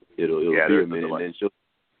then it'll be a minute and then she'll.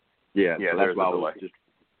 Yeah, so that's why I was just.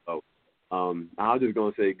 So, I was just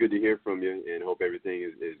gonna say good to hear from you and hope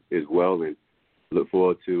everything is well and look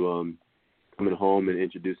forward to coming home and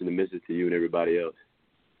introducing the missus to you and everybody else.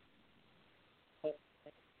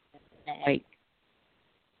 Wait.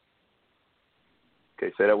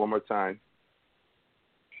 Okay, say that one more time.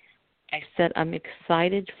 I said I'm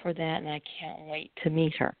excited for that, and I can't wait to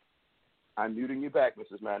meet her. I'm muting you back,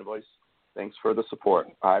 Mrs. Madden Voice. Thanks for the support.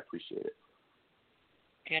 I appreciate it.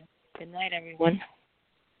 Good night, everyone.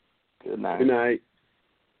 Good night. Good night.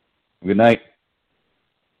 Good night.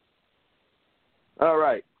 All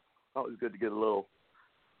right. Always good to get a little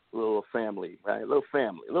family, right? A little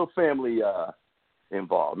family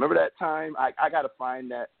involved. Remember that time? I got to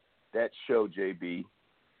find that show, JB.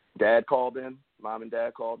 Dad called in. Mom and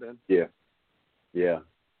Dad called in. Yeah.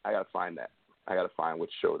 I got to find that. I got to find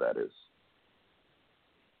which show that is.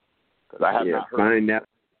 Because I have not heard. Find that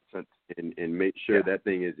and make sure that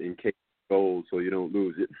thing is in case gold so you don't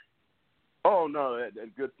lose it. Oh no, that's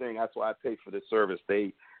a good thing. That's why I pay for this service.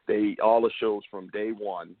 They all the shows from day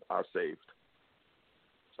one are saved.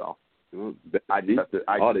 So I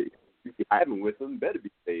haven't with them. Better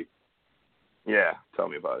be saved. Yeah, tell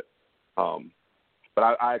me about it. But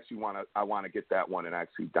I actually want to get that one and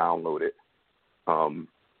actually download it.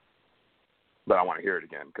 But I want to hear it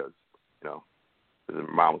again because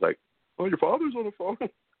Mom was like, "Oh, your father's on the phone."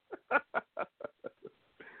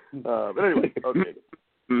 But anyway, okay.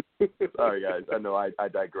 Sorry guys, I know I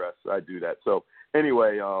digress. I do that. So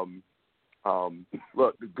anyway,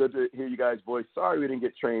 look, good to hear you guys' voice. Sorry we didn't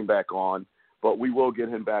get Train back on, but we will get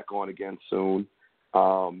him back on again soon.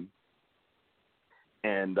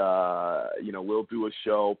 And we'll do a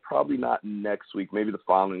show, probably not next week, maybe the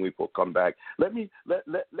following week we'll come back. Let me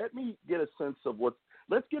get a sense of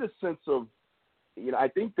let's get a sense of I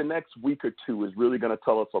think the next week or two is really going to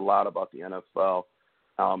tell us a lot about the NFL.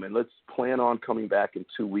 And let's plan on coming back in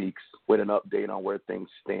 2 weeks with an update on where things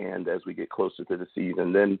stand as we get closer to the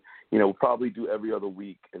season. Then, we'll probably do every other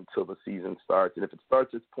week until the season starts. And if it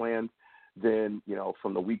starts as planned, then,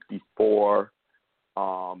 from the week before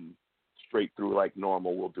straight through like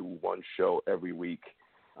normal, we'll do one show every week.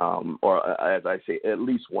 Or as I say, at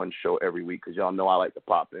least one show every week, because y'all know I like to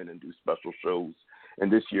pop in and do special shows.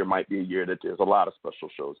 And this year might be a year that there's a lot of special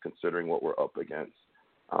shows considering what we're up against.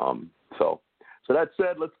 So that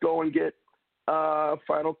said, let's go and get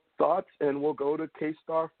final thoughts, and we'll go to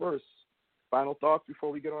K-Star first. Final thoughts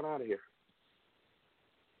before we get on out of here.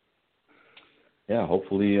 Yeah,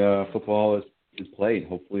 hopefully football is played.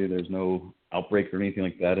 Hopefully there's no outbreak or anything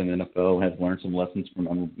like that, and the NFL has learned some lessons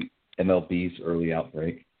from MLB's early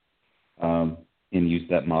outbreak and use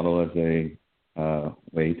that model as a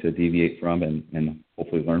way to deviate from and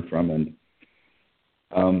hopefully learn from and,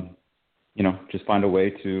 just find a way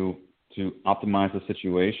to optimize the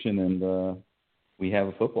situation. And we have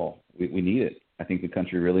a football. We need it. I think the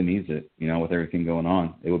country really needs it, with everything going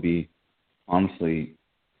on. It would be, honestly,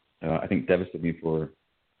 I think, devastating for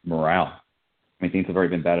morale. I mean, things have already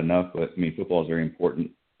been bad enough, but, football is very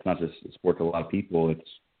important. It's not just a sport to a lot of people. It's,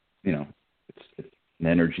 it's an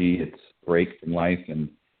energy. It's a break from life, and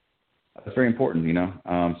it's very important,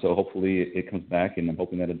 So hopefully it comes back, and I'm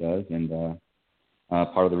hoping that it does. And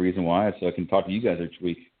part of the reason why is so I can talk to you guys each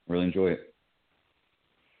week. Really enjoy it.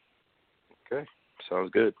 Okay, sounds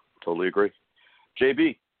good. Totally agree.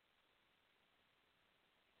 JB.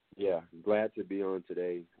 Yeah, glad to be on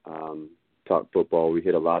today. Talk football. We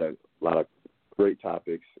hit a lot of great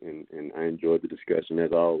topics, and I enjoyed the discussion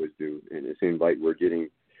as I always do. And it seems like we're getting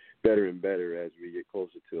better and better as we get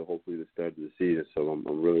closer to hopefully the start of the season. So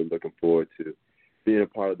I'm really looking forward to being a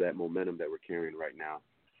part of that momentum that we're carrying right now.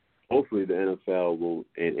 Hopefully the NFL will,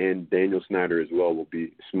 and Daniel Snyder as well, will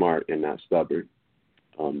be smart and not stubborn.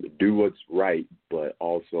 Do what's right, but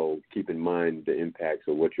also keep in mind the impacts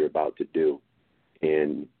of what you're about to do.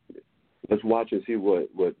 And let's watch and see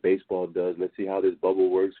what baseball does. Let's see how this bubble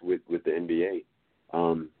works with the NBA.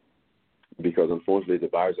 Because unfortunately the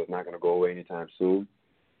virus is not going to go away anytime soon.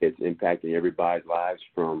 It's impacting everybody's lives,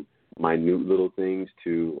 from minute little things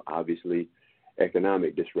to obviously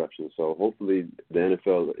economic disruption. So hopefully the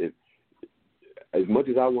NFL, as much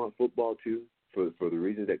as I want football to, for the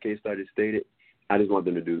reasons that K-Star just stated, I just want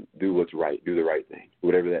them to do what's right, do the right thing,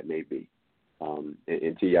 whatever that may be.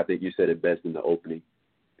 And T, I think you said it best in the opening.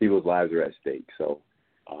 People's lives are at stake, so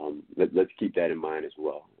let's keep that in mind as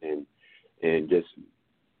well. And just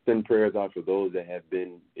send prayers out for those that have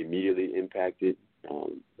been immediately impacted,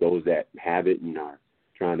 those that have it and are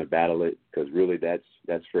trying to battle it, because really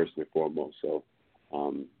that's first and foremost. So,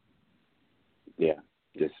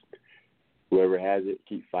 just whoever has it,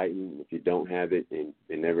 keep fighting. If you don't have it and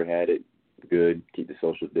never had it, good. Keep the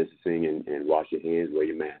social distancing and wash your hands, wear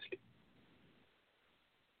your mask.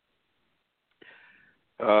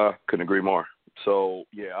 Couldn't agree more. So,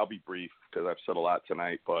 I'll be brief because I've said a lot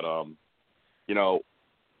tonight. But,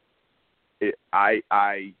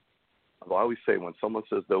 I always say when someone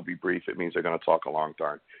says they'll be brief, it means they're going to talk a long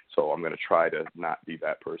time. So I'm going to try to not be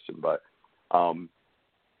that person. But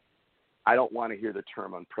I don't want to hear the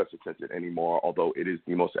term unprecedented anymore, although it is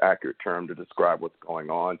the most accurate term to describe what's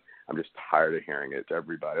going on. I'm just tired of hearing it to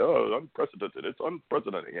everybody. Oh, unprecedented. It's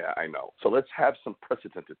unprecedented. Yeah, I know. So let's have some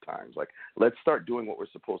precedented times. Like, let's start doing what we're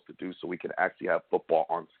supposed to do so we can actually have football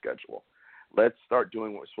on schedule. Let's start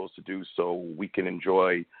doing what we're supposed to do so we can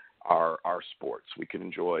enjoy our sports. We can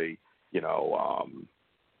enjoy,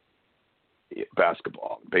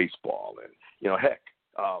 basketball, baseball, and, heck,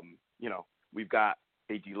 we've got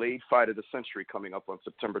a delayed fight of the century coming up on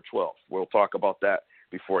September 12th. We'll talk about that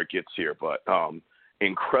before it gets here. But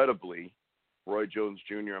incredibly, Roy Jones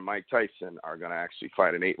Jr. and Mike Tyson are going to actually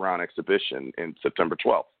fight an 8-round exhibition in September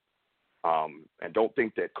 12th. And don't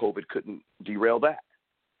think that COVID couldn't derail that.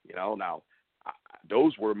 Now,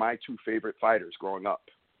 those were my two favorite fighters growing up,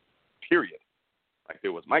 period. Like,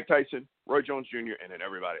 there was Mike Tyson, Roy Jones Jr., and then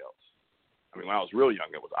everybody else. I mean, when I was real young,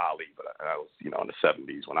 it was Ali, but I was, in the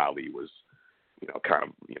 70s when Ali was, kind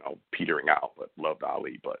of, petering out, but loved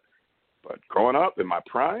Ali. But growing up in my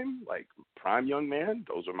prime, like prime young man,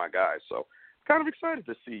 those are my guys. So kind of excited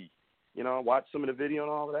to see, watch some of the video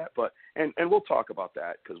and all of that. But and we'll talk about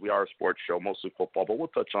that because we are a sports show, mostly football. But we'll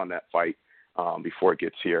touch on that fight before it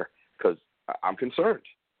gets here because I'm concerned.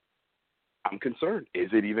 Is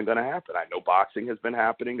it even going to happen? I know boxing has been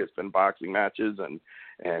happening. There's been boxing matches and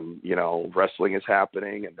wrestling is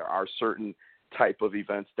happening. And there are certain type of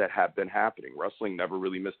events that have been happening. Wrestling never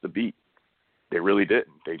really missed a beat. They really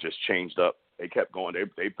didn't. They just changed up they kept going.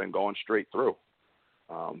 They've been going straight through.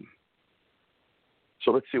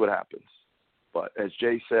 So let's see what happens. But as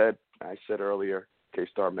Jay said, I said earlier,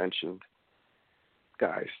 K-Star mentioned,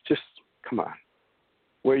 guys, just come on.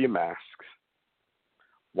 Wear your masks.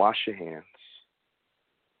 Wash your hands.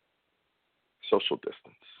 Social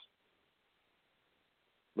distance.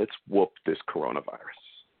 Let's whoop this coronavirus.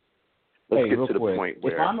 Let's get to the point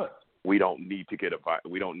where we don't need to get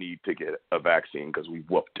a vaccine because we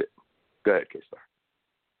whooped it. Go ahead, K-Star.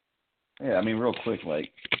 Yeah, I mean, real quick,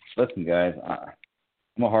 listen, guys,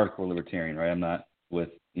 I'm a hardcore libertarian, right? I'm not with,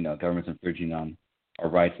 governments infringing on our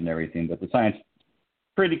rights and everything, but the science is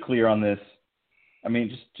pretty clear on this. I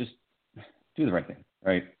mean, just do the right thing,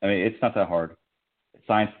 right? I mean, it's not that hard. It's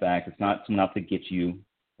science backed. It's not to get you,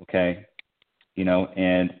 okay?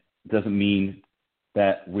 And it doesn't mean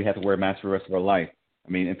that we have to wear a mask for the rest of our life.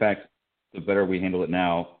 I mean, in fact, the better we handle it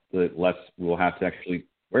now, the less we'll have to actually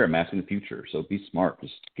wear a mask in the future. So be smart.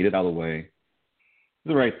 Just get it out of the way.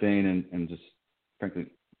 Do the right thing and just, frankly,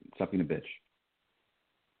 stop being a bitch.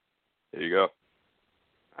 There you go.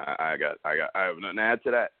 I have nothing to add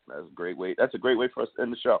to that. That's a great way. That's a great way for us to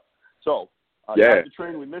end the show. So, Dr.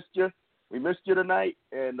 Train, we missed you. We missed you tonight,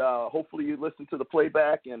 and hopefully you listened to the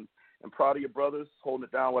playback and proud of your brothers holding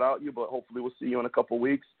it down without you, but hopefully we'll see you in a couple of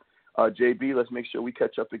weeks. JB, let's make sure we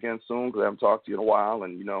catch up again soon because I haven't talked to you in a while,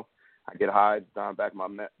 and, I get high down back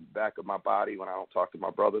of my body when I don't talk to my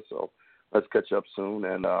brother, so let's catch up soon.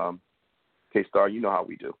 And K-Star, you know how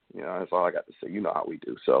we do. That's all I got to say. You know how we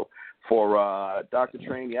do. So for Dr.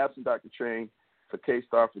 Train, the absent Dr. Train, for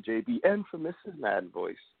K-Star, for JB, and for Mrs. Madden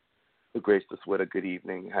Voice, who graced us with a good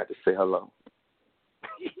evening, I had to say hello.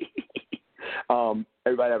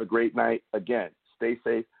 Everybody have a great night. Again, stay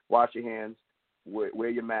safe, wash your hands, wear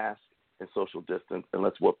your mask, and social distance, and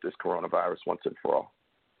let's whoop this coronavirus once and for all.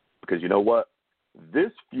 Because you know what?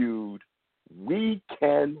 This feud, we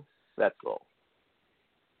can settle.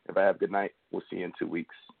 Everybody have a good night. We'll see you in 2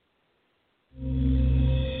 weeks.